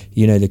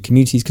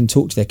communities can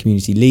talk to their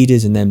community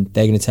leaders, and then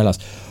they're going to tell us.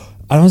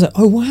 And I was like,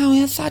 oh wow,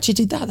 yeah, Thatcher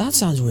did that. That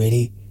sounds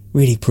really,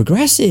 really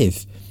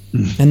progressive.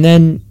 And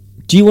then,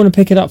 do you want to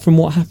pick it up from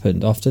what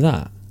happened after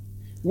that?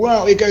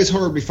 Well, it goes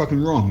horribly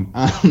fucking wrong,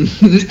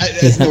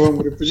 as no one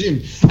would have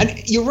presumed.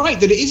 And you're right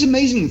that it is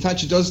amazing that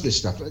Thatcher does this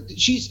stuff.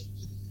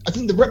 I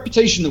think the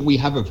reputation that we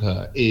have of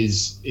her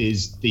is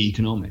the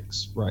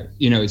economics, right?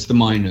 It's the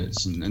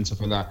miners and stuff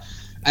like that.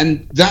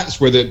 And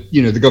that's where the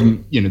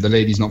government, the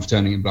lady's not for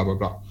turning and blah, blah,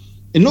 blah.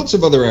 In lots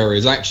of other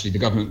areas, actually, the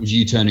government was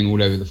U-turning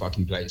all over the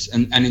fucking place.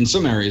 And in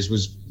some areas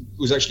was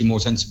actually more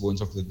sensible and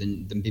stuff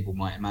than people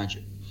might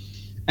imagine.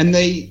 And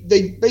they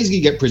basically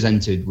get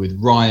presented with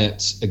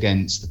riots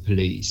against the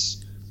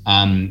police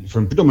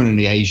from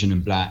predominantly Asian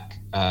and black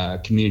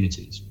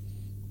communities.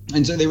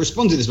 And so they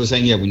respond to this by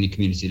saying, yeah, we need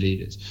community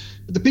leaders.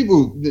 But the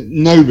people,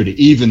 nobody,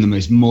 even the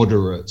most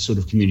moderate sort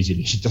of community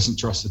leader, doesn't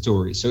trust the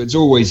Tories. So it's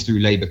always through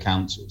Labour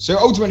Council. So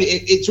ultimately,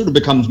 it sort of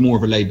becomes more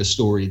of a Labour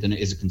story than it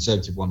is a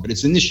Conservative one, but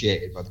it's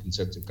initiated by the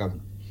Conservative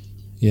government.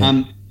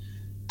 Yeah.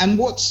 And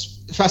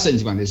what's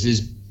fascinating about this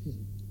is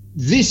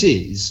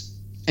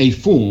a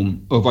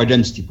form of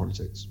identity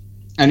politics.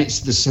 And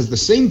has the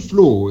same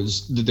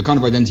flaws that the kind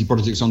of identity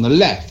politics on the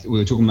left that we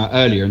were talking about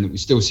earlier and that we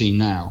still see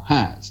now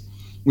has,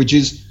 which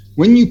is,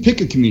 when you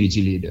pick a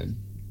community leader,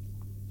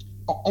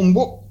 on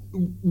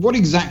what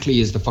exactly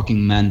is the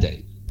fucking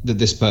mandate that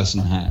this person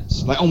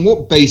has? Like, on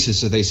what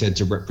basis are they said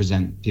to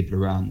represent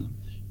people around them?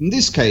 In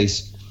this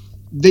case,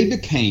 they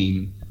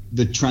became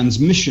the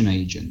transmission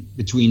agent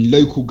between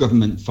local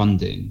government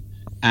funding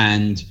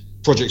and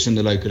projects in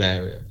the local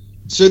area.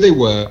 So they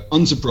were,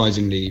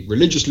 unsurprisingly,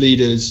 religious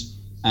leaders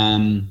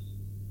and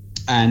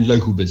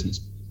local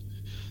business.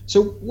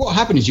 So what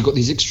happened is you got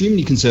these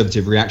extremely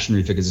conservative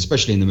reactionary figures,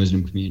 especially in the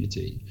Muslim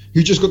community,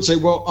 who just got to say,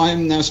 well, I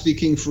am now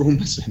speaking for all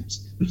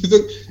Muslims.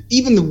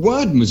 Even the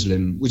word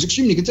Muslim was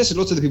extremely contested.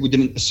 Lots of the people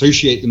didn't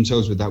associate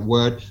themselves with that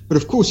word. But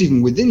of course,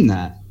 even within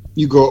that,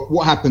 you got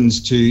what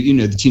happens to,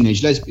 the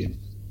teenage lesbian,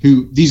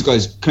 who these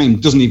guys claim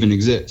doesn't even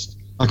exist.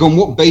 Like, on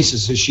what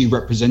basis is she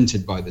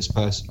represented by this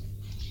person?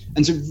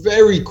 And so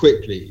very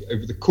quickly,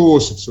 over the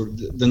course of sort of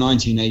the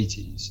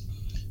 1980s,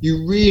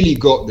 you really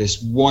got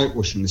this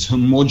whitewashing, this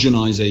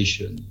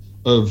homogenization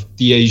of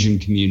the Asian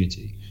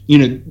community.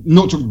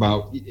 Not talked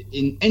about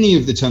in any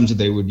of the terms that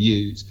they would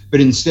use,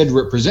 but instead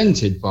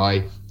represented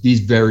by these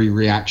very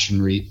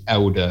reactionary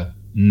elder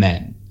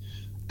men.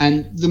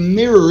 And the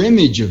mirror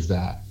image of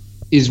that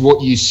is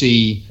what you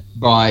see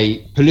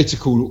by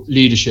political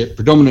leadership,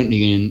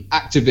 predominantly in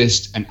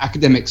activist and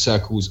academic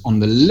circles on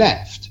the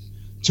left,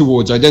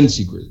 towards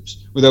identity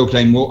groups, where they'll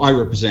claim, well, I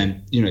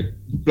represent,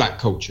 black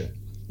culture.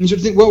 And you sort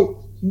of think, well,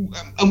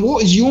 and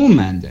what is your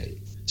mandate?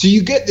 So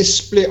you get this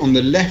split on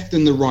the left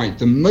and the right.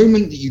 The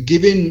moment that you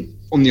give in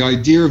on the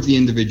idea of the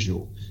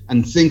individual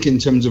and think in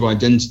terms of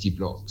identity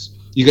blocks,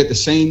 you get the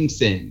same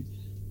thing,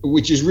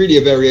 which is really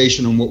a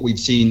variation on what we've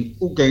seen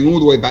going all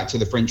the way back to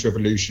the French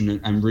Revolution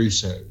and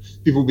Rousseau.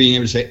 People being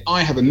able to say,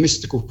 I have a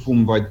mystical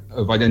form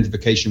of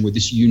identification with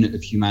this unit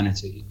of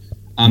humanity.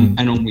 And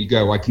on we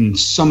go. I can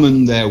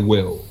summon their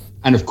will.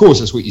 And of course,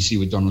 that's what you see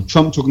with Donald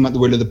Trump talking about the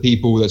will of the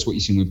people. That's what you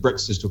see with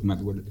Brexit talking about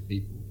the will of the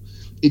people.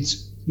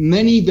 It's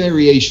many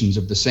variations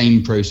of the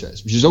same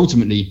process, which is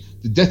ultimately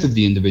the death of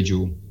the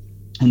individual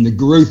and the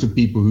growth of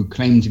people who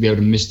claim to be able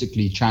to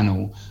mystically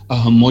channel a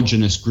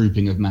homogenous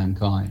grouping of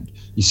mankind.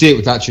 You see it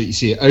with Thatcher, you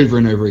see it over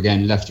and over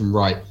again, left and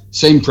right.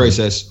 Same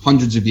process,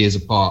 hundreds of years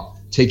apart,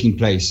 taking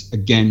place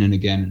again and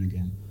again and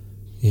again.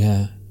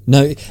 Yeah.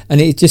 No,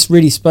 and it just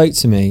really spoke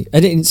to me. I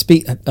think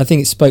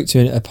it spoke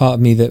to a part of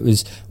me that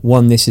was,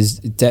 one, this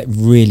is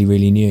really,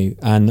 really new.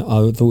 And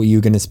I thought you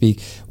were going to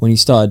speak, when you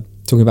started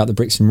talking about the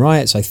Brixton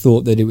riots, I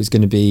thought that it was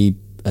going to be,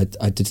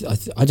 I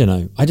don't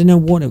know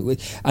what it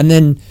was. And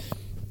then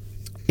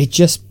it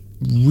just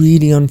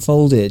really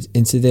unfolded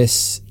into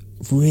this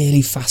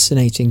really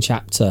fascinating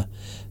chapter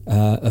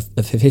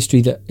of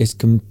history that is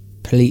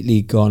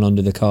completely gone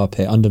under the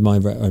carpet,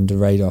 under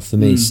radar for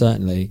me,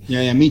 certainly.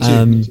 Yeah, me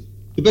too.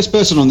 The best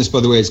person on this, by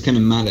the way, is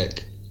Kenan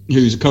Malik,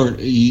 who's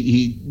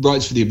he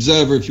writes for The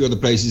Observer, a few other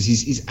places.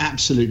 He's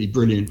absolutely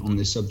brilliant on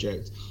this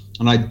subject.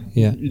 And I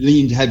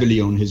leaned heavily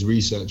on his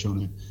research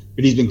on it.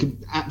 But he's been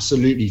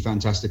absolutely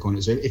fantastic on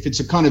it. So if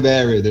it's a kind of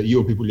area that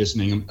your people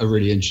listening are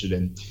really interested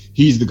in,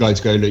 he's the guy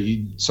to go. Look,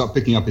 you start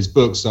picking up his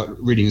books, start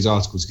reading his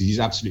articles, because he's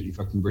absolutely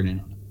fucking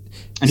brilliant on it.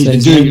 And he's been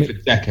doing it for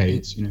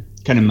decades,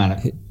 Kenan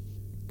Malik.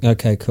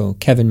 Okay, cool.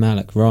 Kevin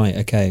Malik, right.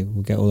 Okay,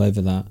 we'll get all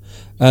over that.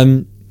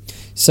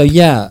 So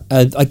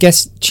I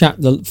guess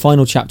the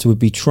final chapter would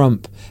be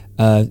Trump /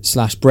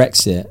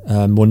 Brexit.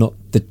 Well, not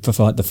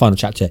the final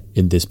chapter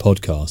in this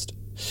podcast,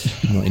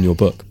 not in your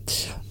book.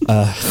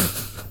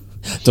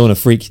 Don't want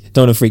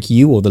to freak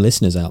you or the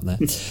listeners out there.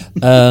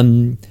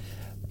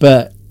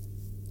 But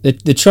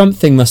The Trump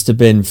thing must have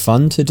been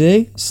fun to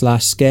do /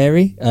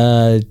 scary.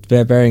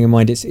 Bearing in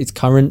mind it's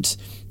current,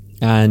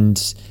 and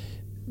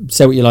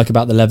say what you like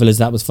about the Levelers,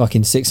 that was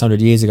fucking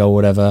 600 years ago or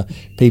whatever.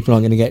 People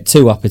aren't going to get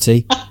too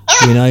uppity,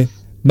 you know.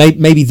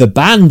 Maybe the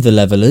band the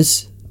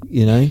Levelers,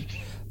 you know,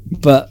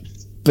 but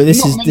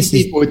this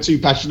people are too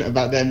passionate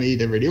about them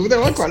either, really.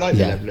 Although I quite like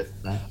the Levelers.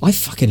 I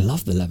fucking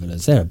love the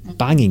Levelers. They're a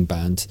banging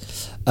band.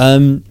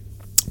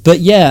 But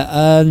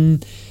yeah,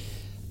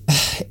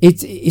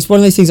 it's one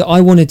of those things that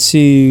I wanted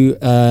to,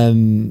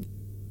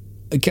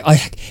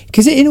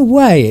 because in a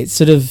way it's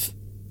sort of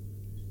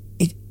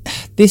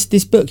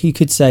this book, you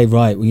could say,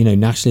 right, well, you know,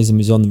 nationalism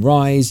is on the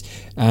rise,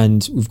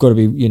 and we've got to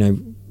be, you know,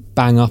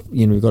 bang up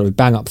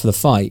for the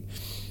fight.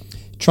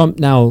 Trump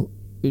now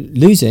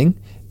losing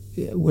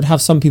would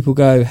have some people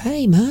go,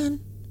 hey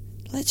man,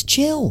 let's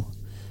chill.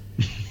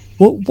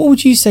 What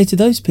would you say to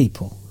those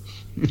people?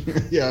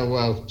 Yeah,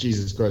 well,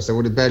 Jesus Christ, I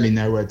would have barely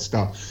know where to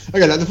start.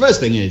 Okay, like the first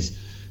thing is,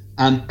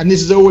 and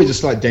this is always a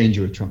slight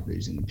danger of Trump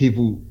losing.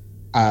 People,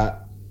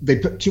 they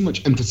put too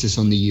much emphasis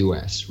on the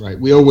US, right?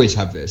 We always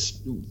have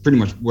this, pretty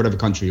much whatever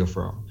country you're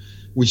from.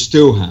 We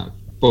still have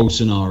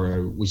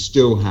Bolsonaro. We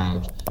still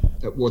have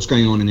what's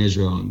going on in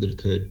Israel under the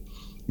Kurd.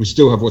 We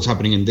still have what's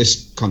happening in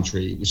this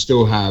country. We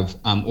still have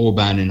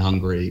Orban in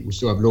Hungary. We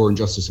still have law and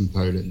justice in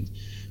Poland.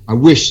 I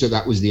wish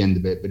that was the end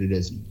of it, but it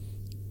isn't.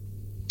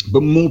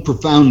 But more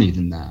profoundly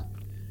than that,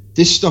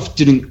 this stuff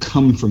didn't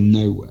come from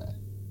nowhere.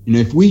 You know,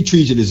 if we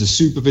treat it as a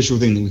superficial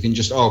thing that we can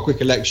just,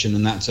 quick election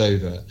and that's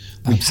over,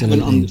 we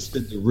haven't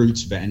understood the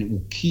roots of it, and it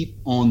will keep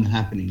on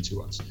happening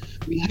to us.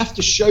 We have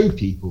to show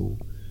people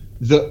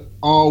that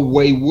our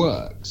way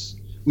works.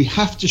 We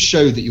have to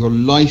show that your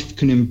life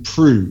can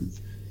improve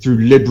through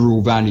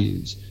liberal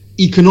values,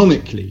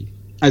 economically,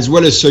 as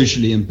well as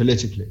socially and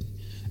politically.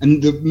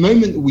 And the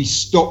moment that we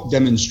stopped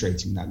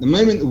demonstrating that, the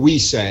moment that we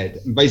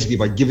said, basically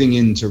by giving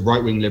in to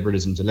right-wing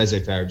liberalism, to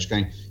laissez-faire, just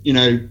going, you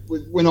know,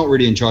 we're not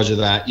really in charge of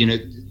that, you know,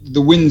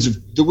 the winds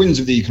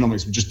of the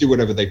economics will just do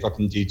whatever they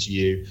fucking do to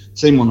you,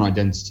 same on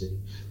identity,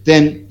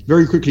 then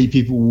very quickly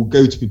people will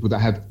go to people that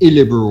have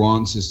illiberal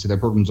answers to their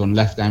problems on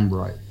left and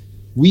right.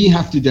 We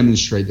have to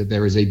demonstrate that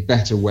there is a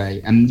better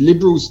way, and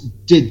liberals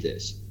did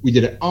this. We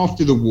did it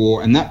after the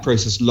war, and that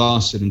process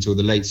lasted until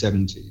the late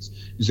 70s.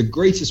 It was the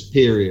greatest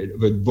period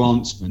of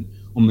advancement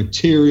on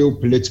material,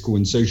 political,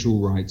 and social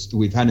rights that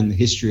we've had in the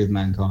history of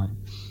mankind.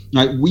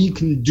 Like, we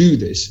can do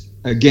this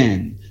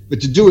again,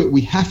 but to do it,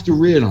 we have to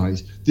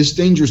realize this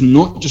danger has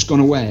not just gone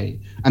away.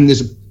 And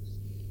there's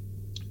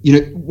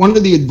one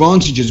of the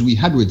advantages we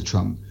had with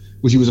Trump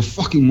was he was a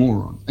fucking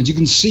moron. And you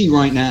can see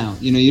right now,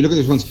 you know, you look at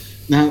those ones.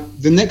 Now,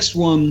 the next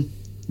one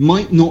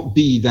might not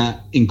be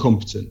that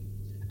incompetent.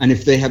 And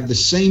if they have the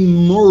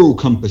same moral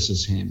compass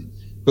as him,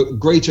 but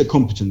greater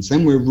competence,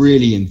 then we're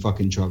really in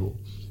fucking trouble.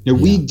 You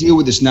know, we deal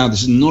with this now.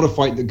 This is not a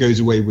fight that goes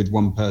away with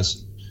one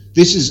person.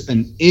 This is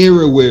an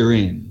era we're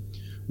in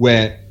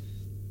where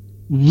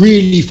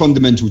really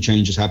fundamental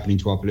change is happening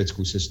to our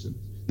political system.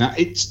 Now,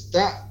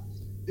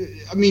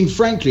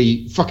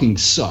 frankly, fucking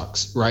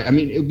sucks, right? I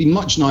mean, it would be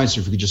much nicer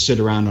if we could just sit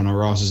around on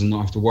our asses and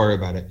not have to worry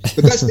about it.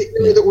 But that's the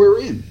era that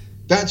we're in.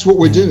 That's what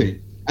we're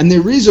doing. And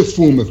there is a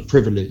form of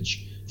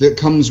privilege that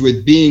comes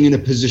with being in a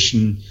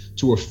position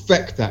to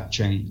affect that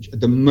change at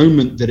the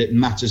moment that it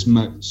matters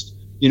most,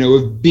 you know,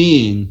 of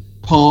being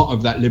part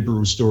of that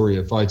liberal story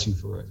of fighting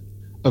for it,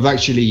 of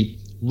actually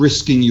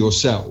risking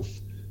yourself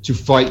to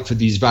fight for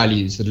these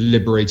values that have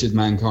liberated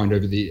mankind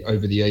over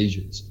the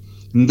ages.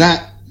 And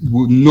that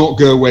will not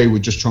go away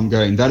with just Trump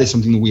going. That is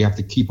something that we have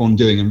to keep on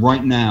doing. And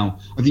right now,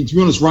 I think, to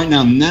be honest,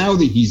 now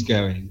that he's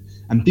going,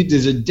 and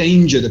there's a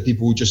danger that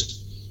people will just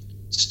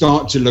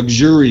start to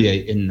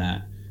luxuriate in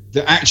that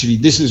actually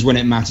this is when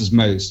it matters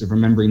most, of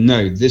remembering,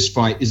 no, this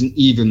fight isn't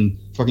even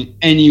fucking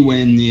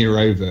anywhere near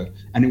over,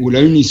 and it will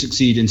only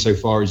succeed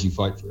insofar as you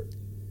fight for it.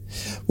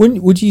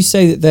 Would you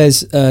say that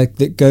there's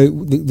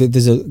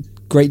there's a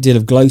great deal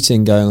of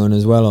gloating going on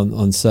as well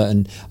on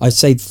certain, I'd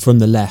say from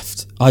the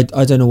left. I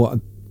don't know what,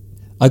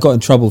 I got in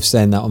trouble for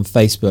saying that on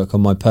Facebook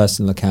on my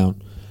personal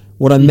account.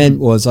 What I meant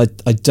was I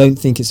don't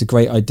think it's a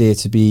great idea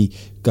to be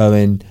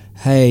going,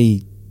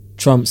 hey,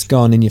 Trump's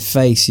gone in your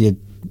face, you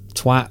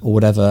twat, or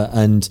whatever,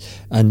 and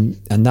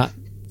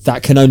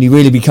that can only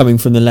really be coming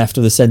from the left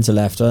or the centre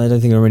left. I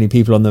don't think there are any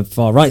people on the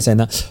far right saying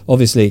that,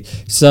 obviously.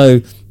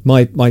 So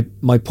my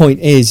point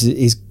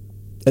is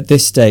at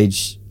this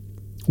stage,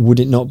 would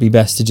it not be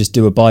best to just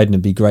do a Biden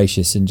and be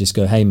gracious and just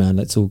go, hey man,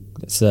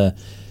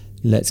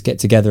 let's get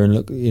together and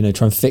look, you know,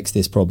 try and fix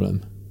this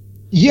problem?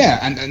 Yeah,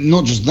 and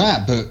not just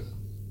that, but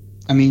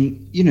I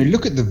mean, you know,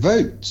 look at the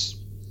votes.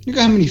 Look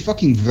at how many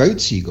fucking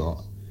votes he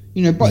got.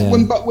 You know, but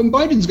when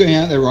Biden's going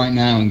out there right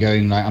now and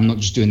going like, I'm not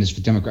just doing this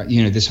for Democrats,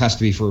 you know, this has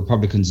to be for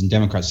Republicans and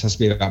Democrats, it has to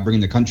be about bringing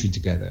the country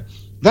together.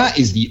 That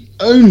is the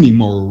only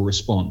moral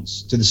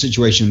response to the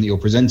situation that you're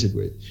presented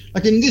with.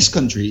 Like in this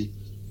country,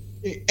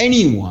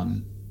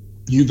 anyone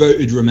who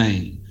voted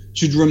Remain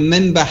should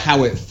remember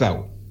how it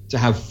felt to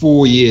have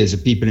 4 years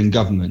of people in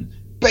government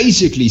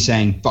basically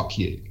saying, fuck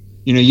you.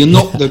 You know, you're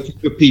not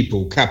the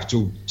people,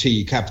 capital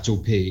T, capital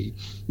P.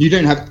 You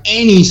don't have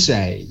any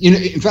say. You know,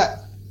 in fact,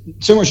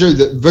 so much so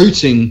that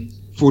voting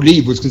for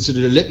leave was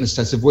considered a litmus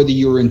test of whether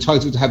you were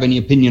entitled to have any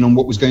opinion on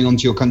what was going on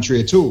to your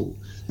country at all.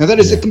 Now, that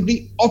is the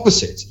complete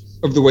opposite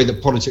of the way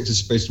that politics is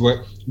supposed to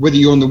work, whether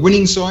you're on the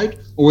winning side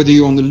or whether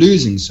you're on the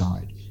losing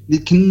side.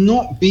 It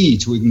cannot be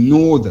to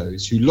ignore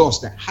those who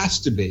lost. It has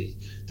to be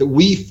that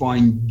we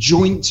find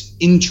joint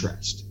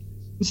interest.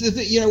 So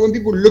that, you know, when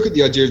people look at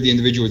the idea of the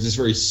individual as this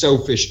very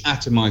selfish,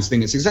 atomized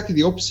thing, it's exactly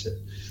the opposite.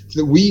 So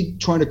that we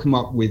try to come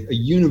up with a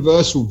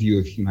universal view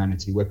of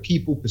humanity where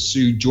people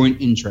pursue joint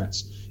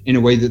interests in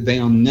a way that they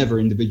are never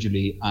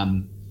individually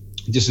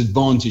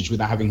disadvantaged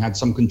without having had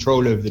some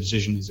control over the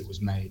decision as it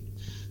was made.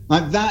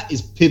 Like, that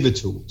is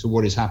pivotal to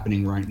what is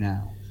happening right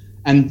now.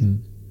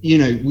 And, you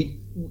know,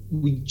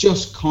 we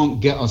just can't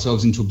get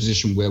ourselves into a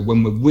position where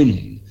when we're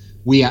winning,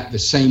 we act the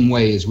same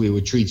way as we were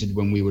treated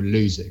when we were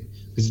losing.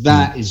 Because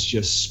that is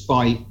just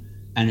spite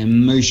and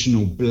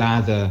emotional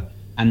blather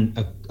and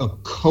a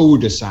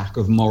cul-de-sac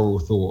of moral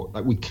thought.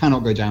 Like, we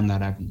cannot go down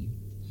that avenue.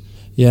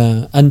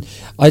 Yeah, and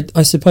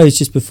I suppose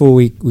just before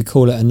we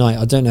call it a night,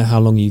 I don't know how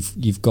long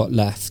you've got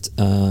left.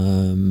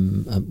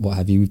 What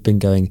have you? We've been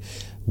going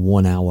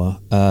 1 hour.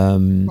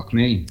 Fuck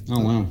me!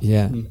 Oh wow!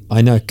 Yeah,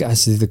 I know.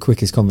 This is the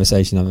quickest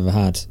conversation I've ever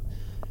had.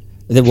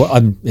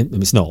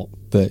 It's not,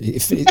 but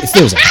it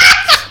feels like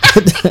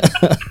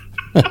it.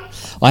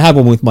 I had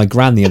one with my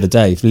gran the other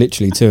day for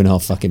literally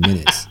 2.5 fucking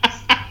minutes.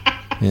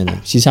 You know,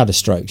 she's had a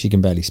stroke. She can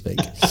barely speak.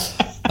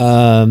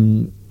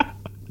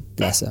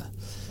 Bless her.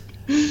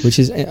 Which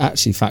is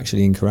actually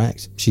factually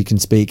incorrect. She can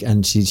speak,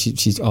 and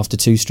she's after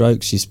 2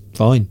 strokes, she's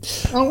fine.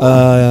 Oh,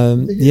 wow.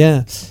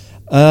 Yeah.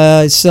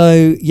 I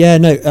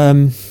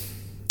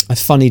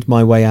funnied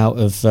my way out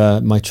of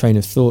my train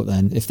of thought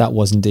then, if that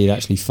was indeed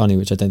actually funny,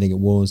 which I don't think it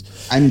was.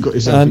 And you got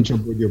yourself in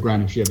trouble with your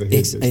gran if she ever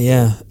hears this.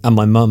 Yeah, and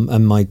my mum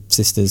and my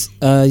sisters.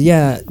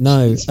 That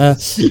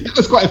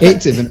was quite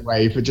effective in a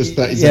way for just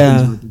 30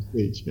 seconds of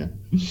speech. Yeah.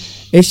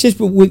 It's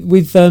just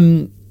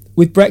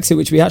with Brexit,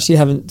 which we actually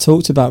haven't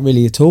talked about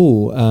really at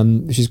all,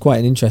 which is quite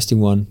an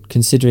interesting one,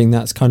 considering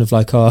that's kind of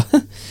like our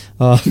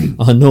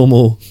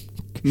normal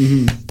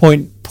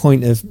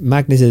point of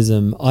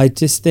magnetism. I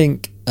just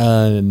think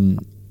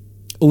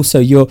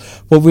also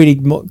what really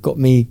got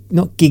me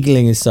not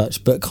giggling as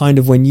such, but kind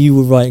of when you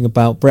were writing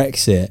about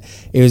Brexit,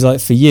 it was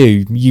like for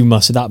you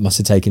that must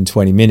have taken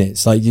 20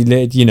 minutes. Like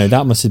you know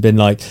that must have been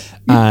like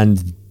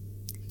and.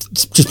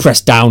 Just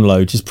press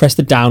download. Just press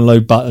the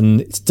download button.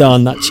 It's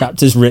done. That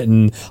chapter's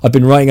written. I've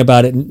been writing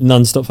about it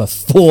non-stop for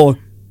 4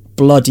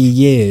 bloody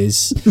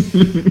years.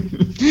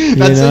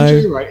 That's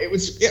so true, right? It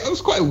was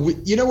quite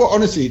you know what?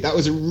 Honestly, that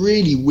was a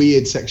really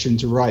weird section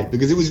to write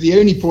because it was the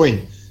only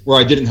point where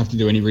I didn't have to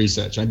do any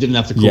research. I didn't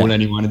have to call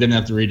anyone. I didn't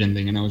have to read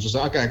anything, and I was just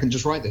like, okay, I can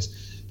just write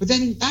this. But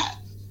then that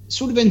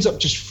sort of ends up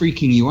just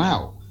freaking you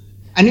out,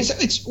 and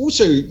it's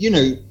also, you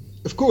know,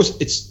 of course,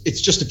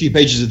 it's just a few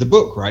pages of the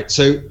book, right?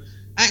 So.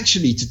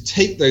 Actually, to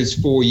take those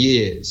 4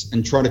 years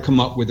and try to come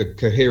up with a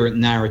coherent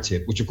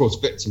narrative, which of course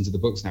fits into the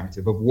book's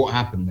narrative of what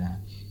happened there,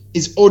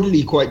 is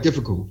oddly quite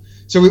difficult.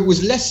 So it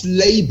was less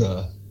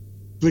labor,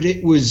 but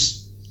it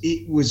was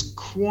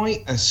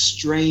quite a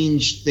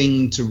strange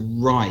thing to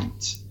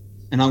write.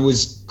 And I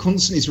was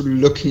constantly sort of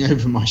looking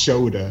over my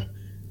shoulder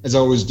as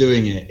I was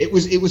doing it. It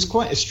was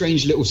quite a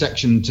strange little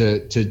section to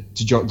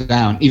jot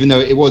down, even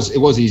though it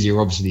was easier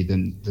obviously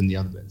than the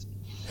other bits.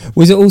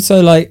 Was it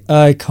also like,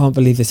 I can't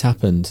believe this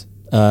happened?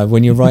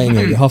 When you're writing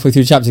it, you're halfway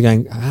through the chapter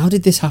going, how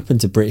did this happen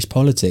to British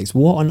politics?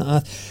 What on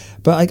earth?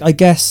 But I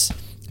guess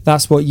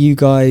that's what you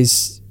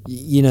guys,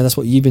 you know, that's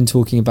what you've been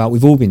talking about.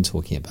 We've all been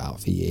talking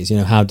about for years. You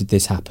know, how did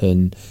this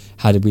happen?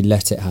 How did we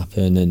let it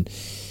happen? And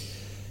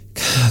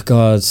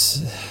God,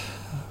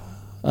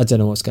 I don't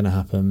know what's going to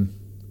happen.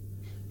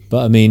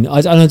 But I mean,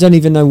 I don't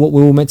even know what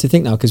we're all meant to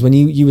think now. Because when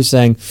you were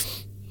saying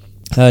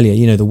earlier,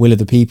 you know, the will of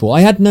the people,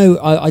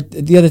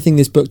 the other thing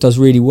this book does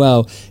really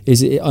well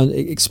is it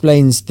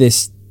explains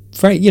this.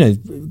 You know,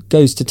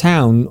 goes to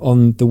town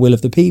on the will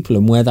of the people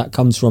and where that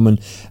comes from and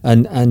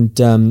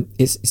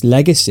its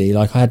legacy.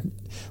 Like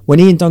when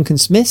Ian Duncan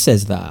Smith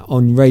says that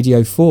on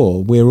Radio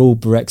 4, we're all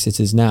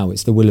Brexiters now.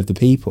 It's the will of the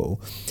people.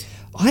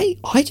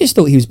 I just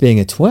thought he was being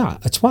a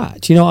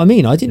twat. You know what I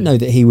mean? I didn't know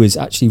that he was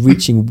actually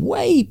reaching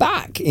way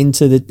back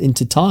into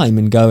time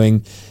and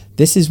going,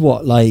 this is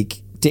what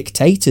like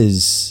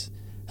dictators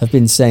have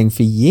been saying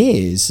for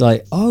years.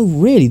 Like, oh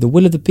really? The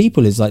will of the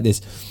people is like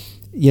this.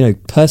 You know,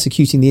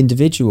 persecuting the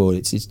individual.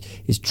 It's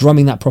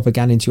drumming that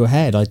propaganda into your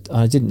head. I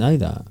didn't know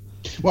that.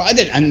 Well, I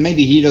didn't, and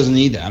maybe he doesn't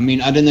either. I mean,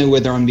 I don't know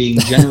whether I'm being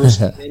generous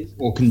with him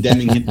or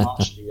condemning him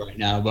harshly right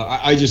now, but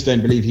I just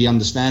don't believe he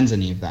understands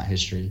any of that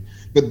history.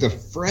 But the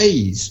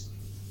phrase,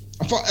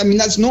 I mean,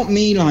 that's not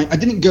me. Like, I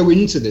didn't go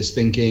into this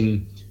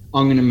thinking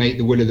I'm going to make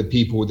the will of the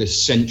people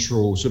this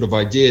central sort of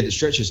idea that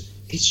stretches.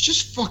 It's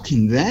just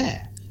fucking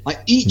there. Like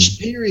each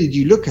period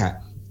you look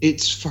at,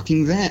 it's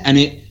fucking there, and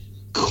it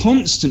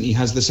constantly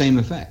has the same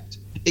effect.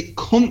 It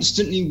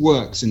constantly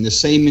works in the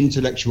same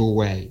intellectual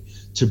way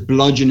to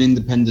bludgeon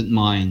independent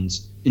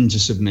minds into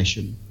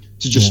submission,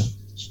 to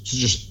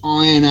just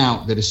iron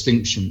out the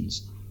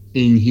distinctions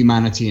in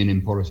humanity and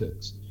in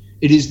politics.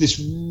 It is this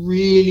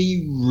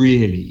really,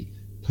 really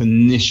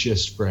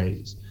pernicious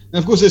phrase. Now,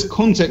 of course, there's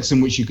contexts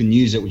in which you can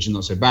use it, which is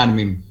not so bad. I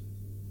mean,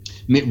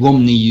 Mitt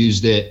Romney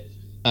used it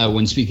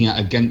when speaking out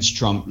against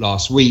Trump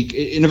last week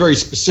in a very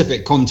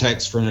specific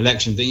context for an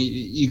election thing.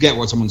 You get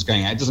what someone's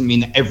going at. It doesn't mean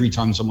that every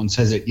time someone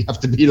says it, you have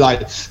to be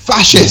like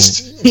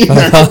fascist. You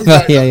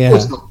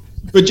know?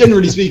 But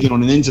generally speaking,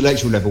 on an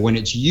intellectual level, when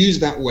it's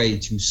used that way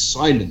to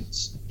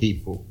silence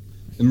people,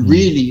 then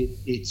really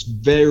it's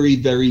very,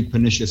 very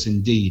pernicious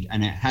indeed.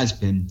 And it has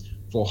been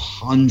for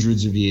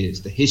hundreds of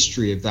years. The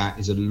history of that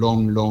is a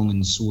long, long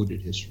and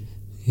sordid history.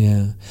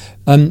 Yeah.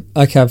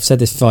 Okay, I've said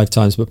this 5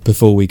 times, but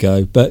before we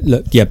go, there's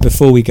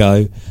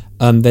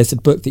a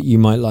book that you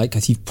might like,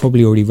 because you've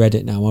probably already read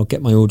it now. I'll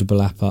get my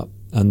Audible app up,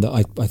 and that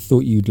I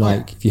thought you'd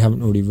like, if you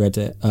haven't already read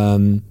it.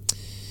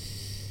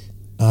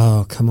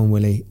 Oh, come on,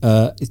 Willie.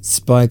 It's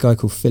by a guy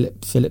called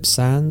Philip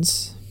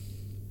Sands.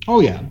 Oh,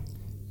 yeah.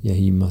 Yeah,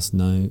 you must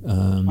know.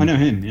 I know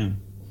him, yeah.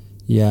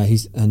 Yeah,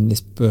 and this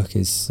book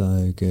is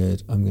so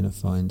good. I'm going to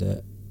find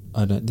it.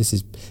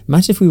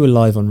 Imagine if we were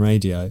live on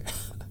radio.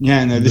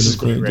 Yeah, no, this is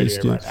great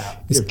radio right now.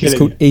 It's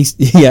called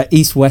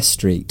East West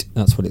Street.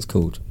 That's what it's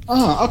called.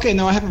 Oh, okay.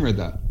 No, I haven't read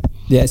that.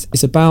 Yeah,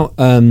 it's about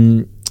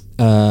come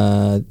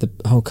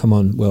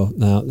on. Well,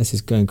 now this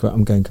is going.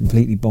 I'm going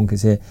completely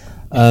bonkers here.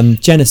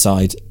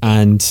 Genocide,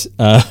 and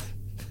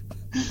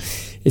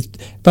it's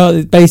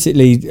about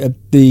basically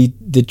the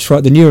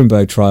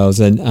Nuremberg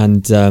trials and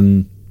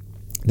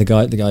the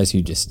guys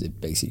who just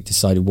basically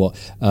decided what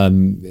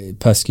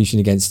persecution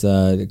against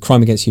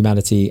crime against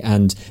humanity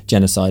and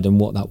genocide and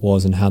what that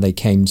was, and how they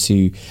came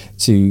to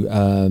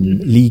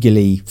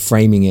legally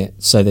framing it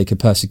so they could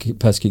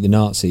persecute the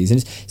Nazis.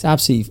 And it's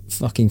absolutely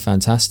fucking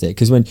fantastic,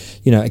 because when,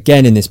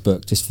 again, in this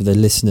book, just for the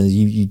listeners,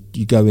 you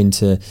go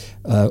into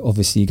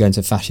obviously you go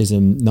into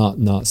fascism,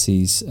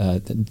 Nazis,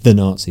 the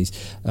Nazis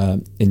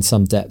in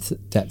some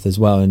depth as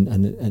well,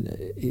 and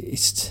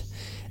it's,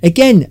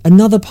 again,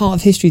 another part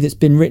of history that's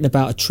been written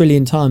about 1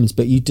 trillion times,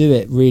 but you do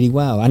it really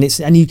well.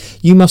 And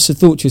you must have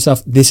thought to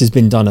yourself, this has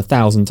been done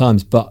 1,000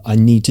 times, but I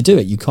need to do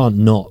it. You can't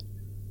not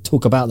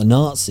talk about the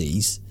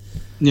Nazis.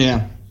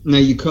 Yeah, no,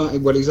 you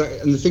can't. Well, exactly.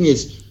 And the thing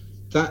is,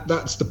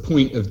 that's the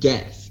point of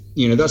death.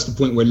 That's the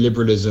point where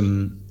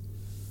liberalism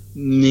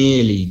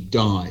nearly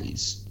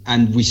dies.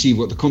 And we see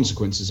what the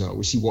consequences are.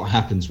 We see what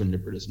happens when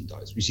liberalism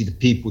dies. We see the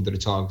people that are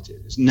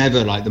targeted. It's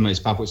never like the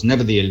most powerful. It's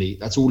never the elite.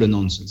 That's all a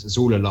nonsense. It's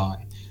all a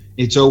lie.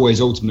 It's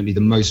always ultimately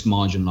the most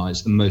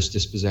marginalized, the most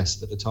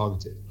dispossessed that are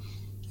targeted.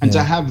 And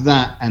to have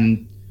that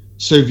and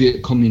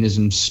Soviet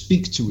communism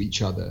speak to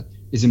each other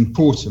is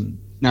important.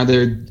 Now,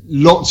 there are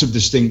lots of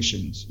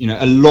distinctions,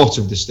 a lot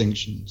of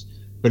distinctions,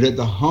 but at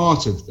the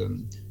heart of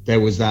them, there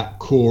was that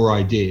core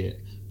idea,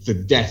 the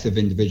death of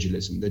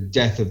individualism, the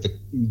death of the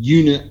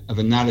unit of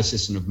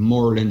analysis and of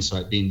moral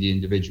insight being the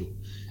individual.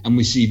 And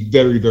we see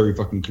very, very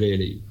fucking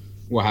clearly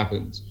what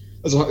happens.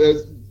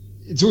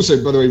 It's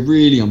also, by the way,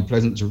 really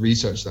unpleasant to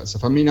research that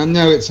stuff. I mean, I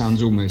know it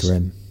sounds almost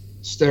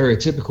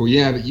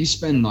stereotypical, but you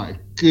spend like a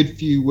good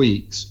few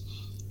weeks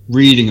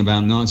reading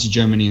about Nazi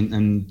Germany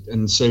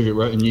and Soviet,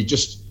 right? And you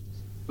just,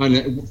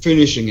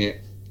 finishing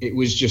it, it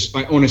was just,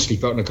 I honestly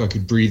felt like I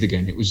could breathe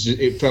again.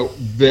 It felt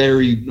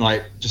very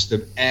like just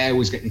the air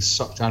was getting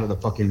sucked out of the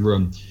fucking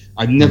room.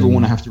 I'd never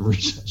want to have to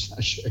research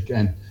that shit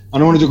again. I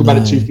don't want to talk about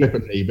it too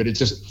flippantly, but it's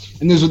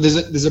just, and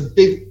there's a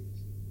big,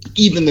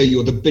 even though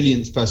you're the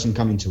billionth person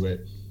coming to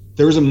it,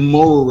 there is a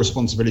moral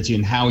responsibility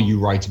in how you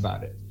write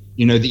about it.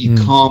 That you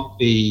can't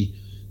be,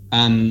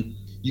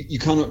 you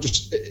cannot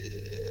just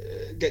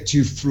get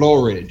too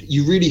florid.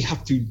 You really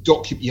have to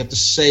document. You have to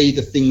say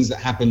the things that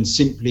happen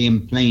simply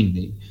and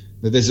plainly.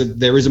 That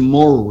there is a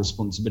moral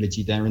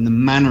responsibility there in the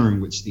manner in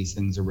which these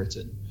things are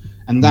written,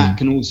 and that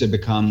can also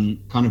become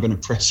kind of an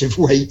oppressive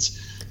weight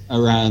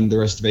around the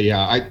rest of it. Yeah,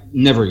 I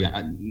never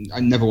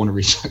want to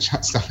research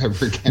that stuff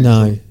ever again.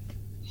 No.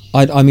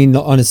 I mean,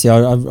 honestly,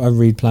 I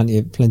read plenty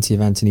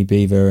of Anthony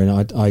Beevor, and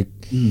I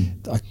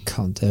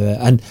can't do it.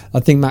 And I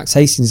think Max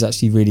Hastings is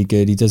actually really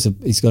good.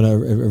 He's got a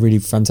really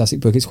fantastic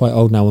book. It's quite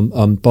old now,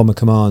 on Bomber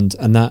Command,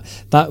 and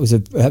that was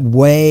a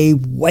way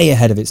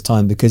ahead of its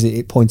time, because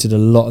it pointed a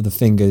lot of the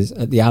fingers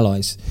at the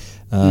Allies,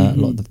 a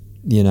lot of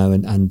the,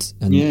 and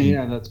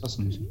that's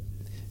fascinating.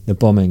 The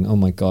bombing, oh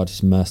my God,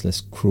 it's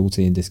merciless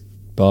cruelty and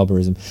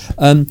barbarism.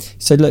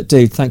 So look,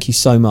 dude, thank you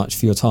so much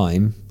for your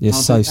time. You're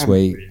so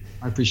sweet.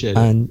 I appreciate it.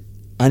 And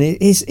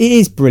it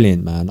is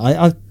brilliant, man.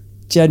 I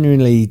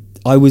genuinely,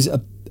 I was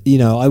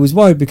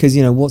worried, because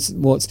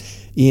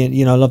what's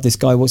Ian, I love this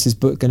guy. What's his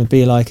book going to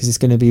be like? Is it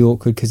going to be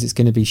awkward? Because it's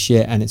going to be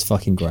shit, and it's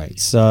fucking great.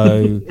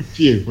 So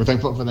we're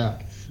thankful for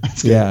that.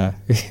 Yeah,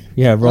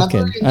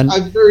 rocking. I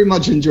very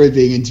much enjoyed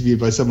being interviewed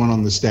by someone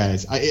on the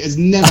stairs. It has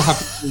never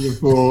happened to me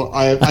before.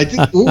 I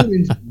think all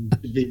interviews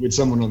should be with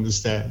someone on the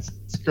stairs.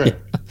 It's great.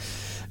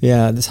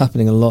 Yeah, that's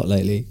happening a lot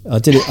lately. I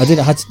had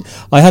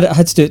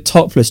to do it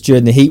topless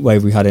during the heat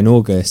wave we had in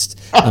August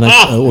and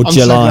or I'm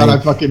July. so glad I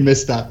fucking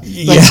missed that.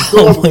 Yeah,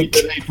 oh my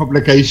God.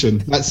 Publication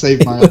that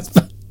saved my ass.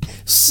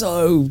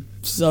 So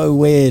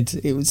weird.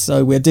 It was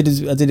so weird. I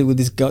did it with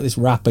this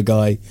rapper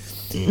guy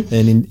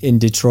in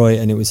Detroit,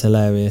 and it was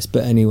hilarious.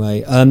 But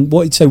anyway,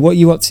 what are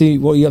you up to?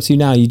 What are you up to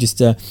now? You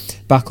just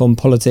back on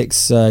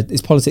politics?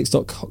 Is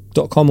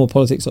politics.com or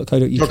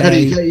politics.co.uk?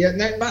 Yeah,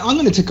 no, I'm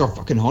going to take our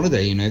fucking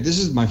holiday. You know, this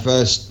is my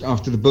first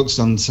after the book's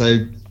done.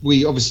 So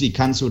we obviously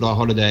cancelled our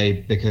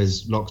holiday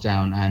because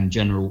lockdown and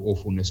general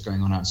awfulness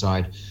going on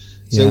outside.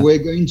 So we're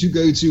going to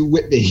go to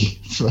Whitby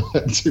for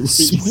 2 weeks.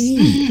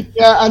 Sweet.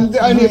 Yeah, and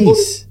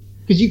nice.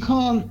 Because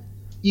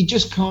you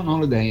just can't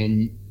holiday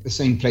in the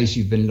same place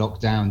you've been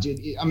locked down.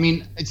 I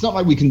mean, it's not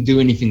like we can do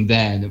anything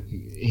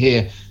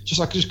here.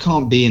 I just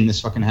can't be in this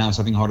fucking house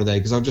having a holiday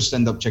because I'll just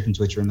end up checking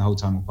Twitter and the whole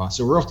time will pass.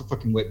 So we're off to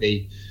fucking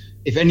Whitby.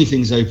 If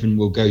anything's open,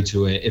 we'll go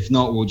to it. If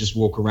not, we'll just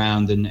walk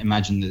around and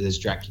imagine that there's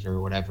Dracula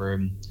or whatever.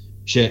 And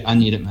shit, I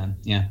need it, man.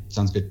 Yeah,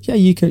 sounds good. Yeah,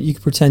 you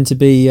could pretend to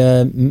be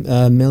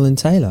Mill and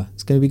Taylor.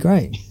 It's going to be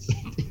great.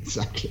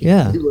 Exactly.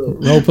 Yeah,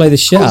 role play the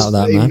shit out of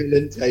that, man. Mill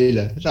and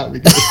Taylor. That'd be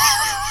good.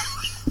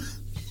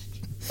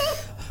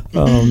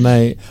 Oh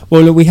mate,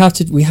 well look, we have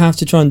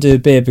to try and do a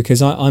beer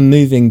because I'm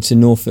moving to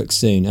Norfolk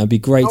soon. It'd be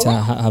great to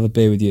have a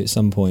beer with you at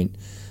some point.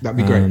 That'd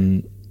be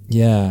great.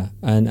 Yeah,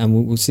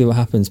 and we'll see what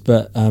happens.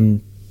 But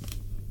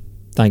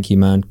thank you,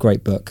 man.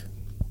 Great book.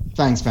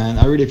 Thanks, man.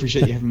 I really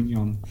appreciate you having me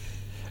on.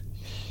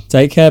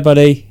 Take care,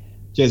 buddy.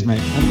 Cheers, mate.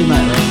 Have a good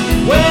night,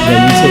 right?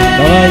 Yeah, you too.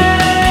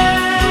 Bye.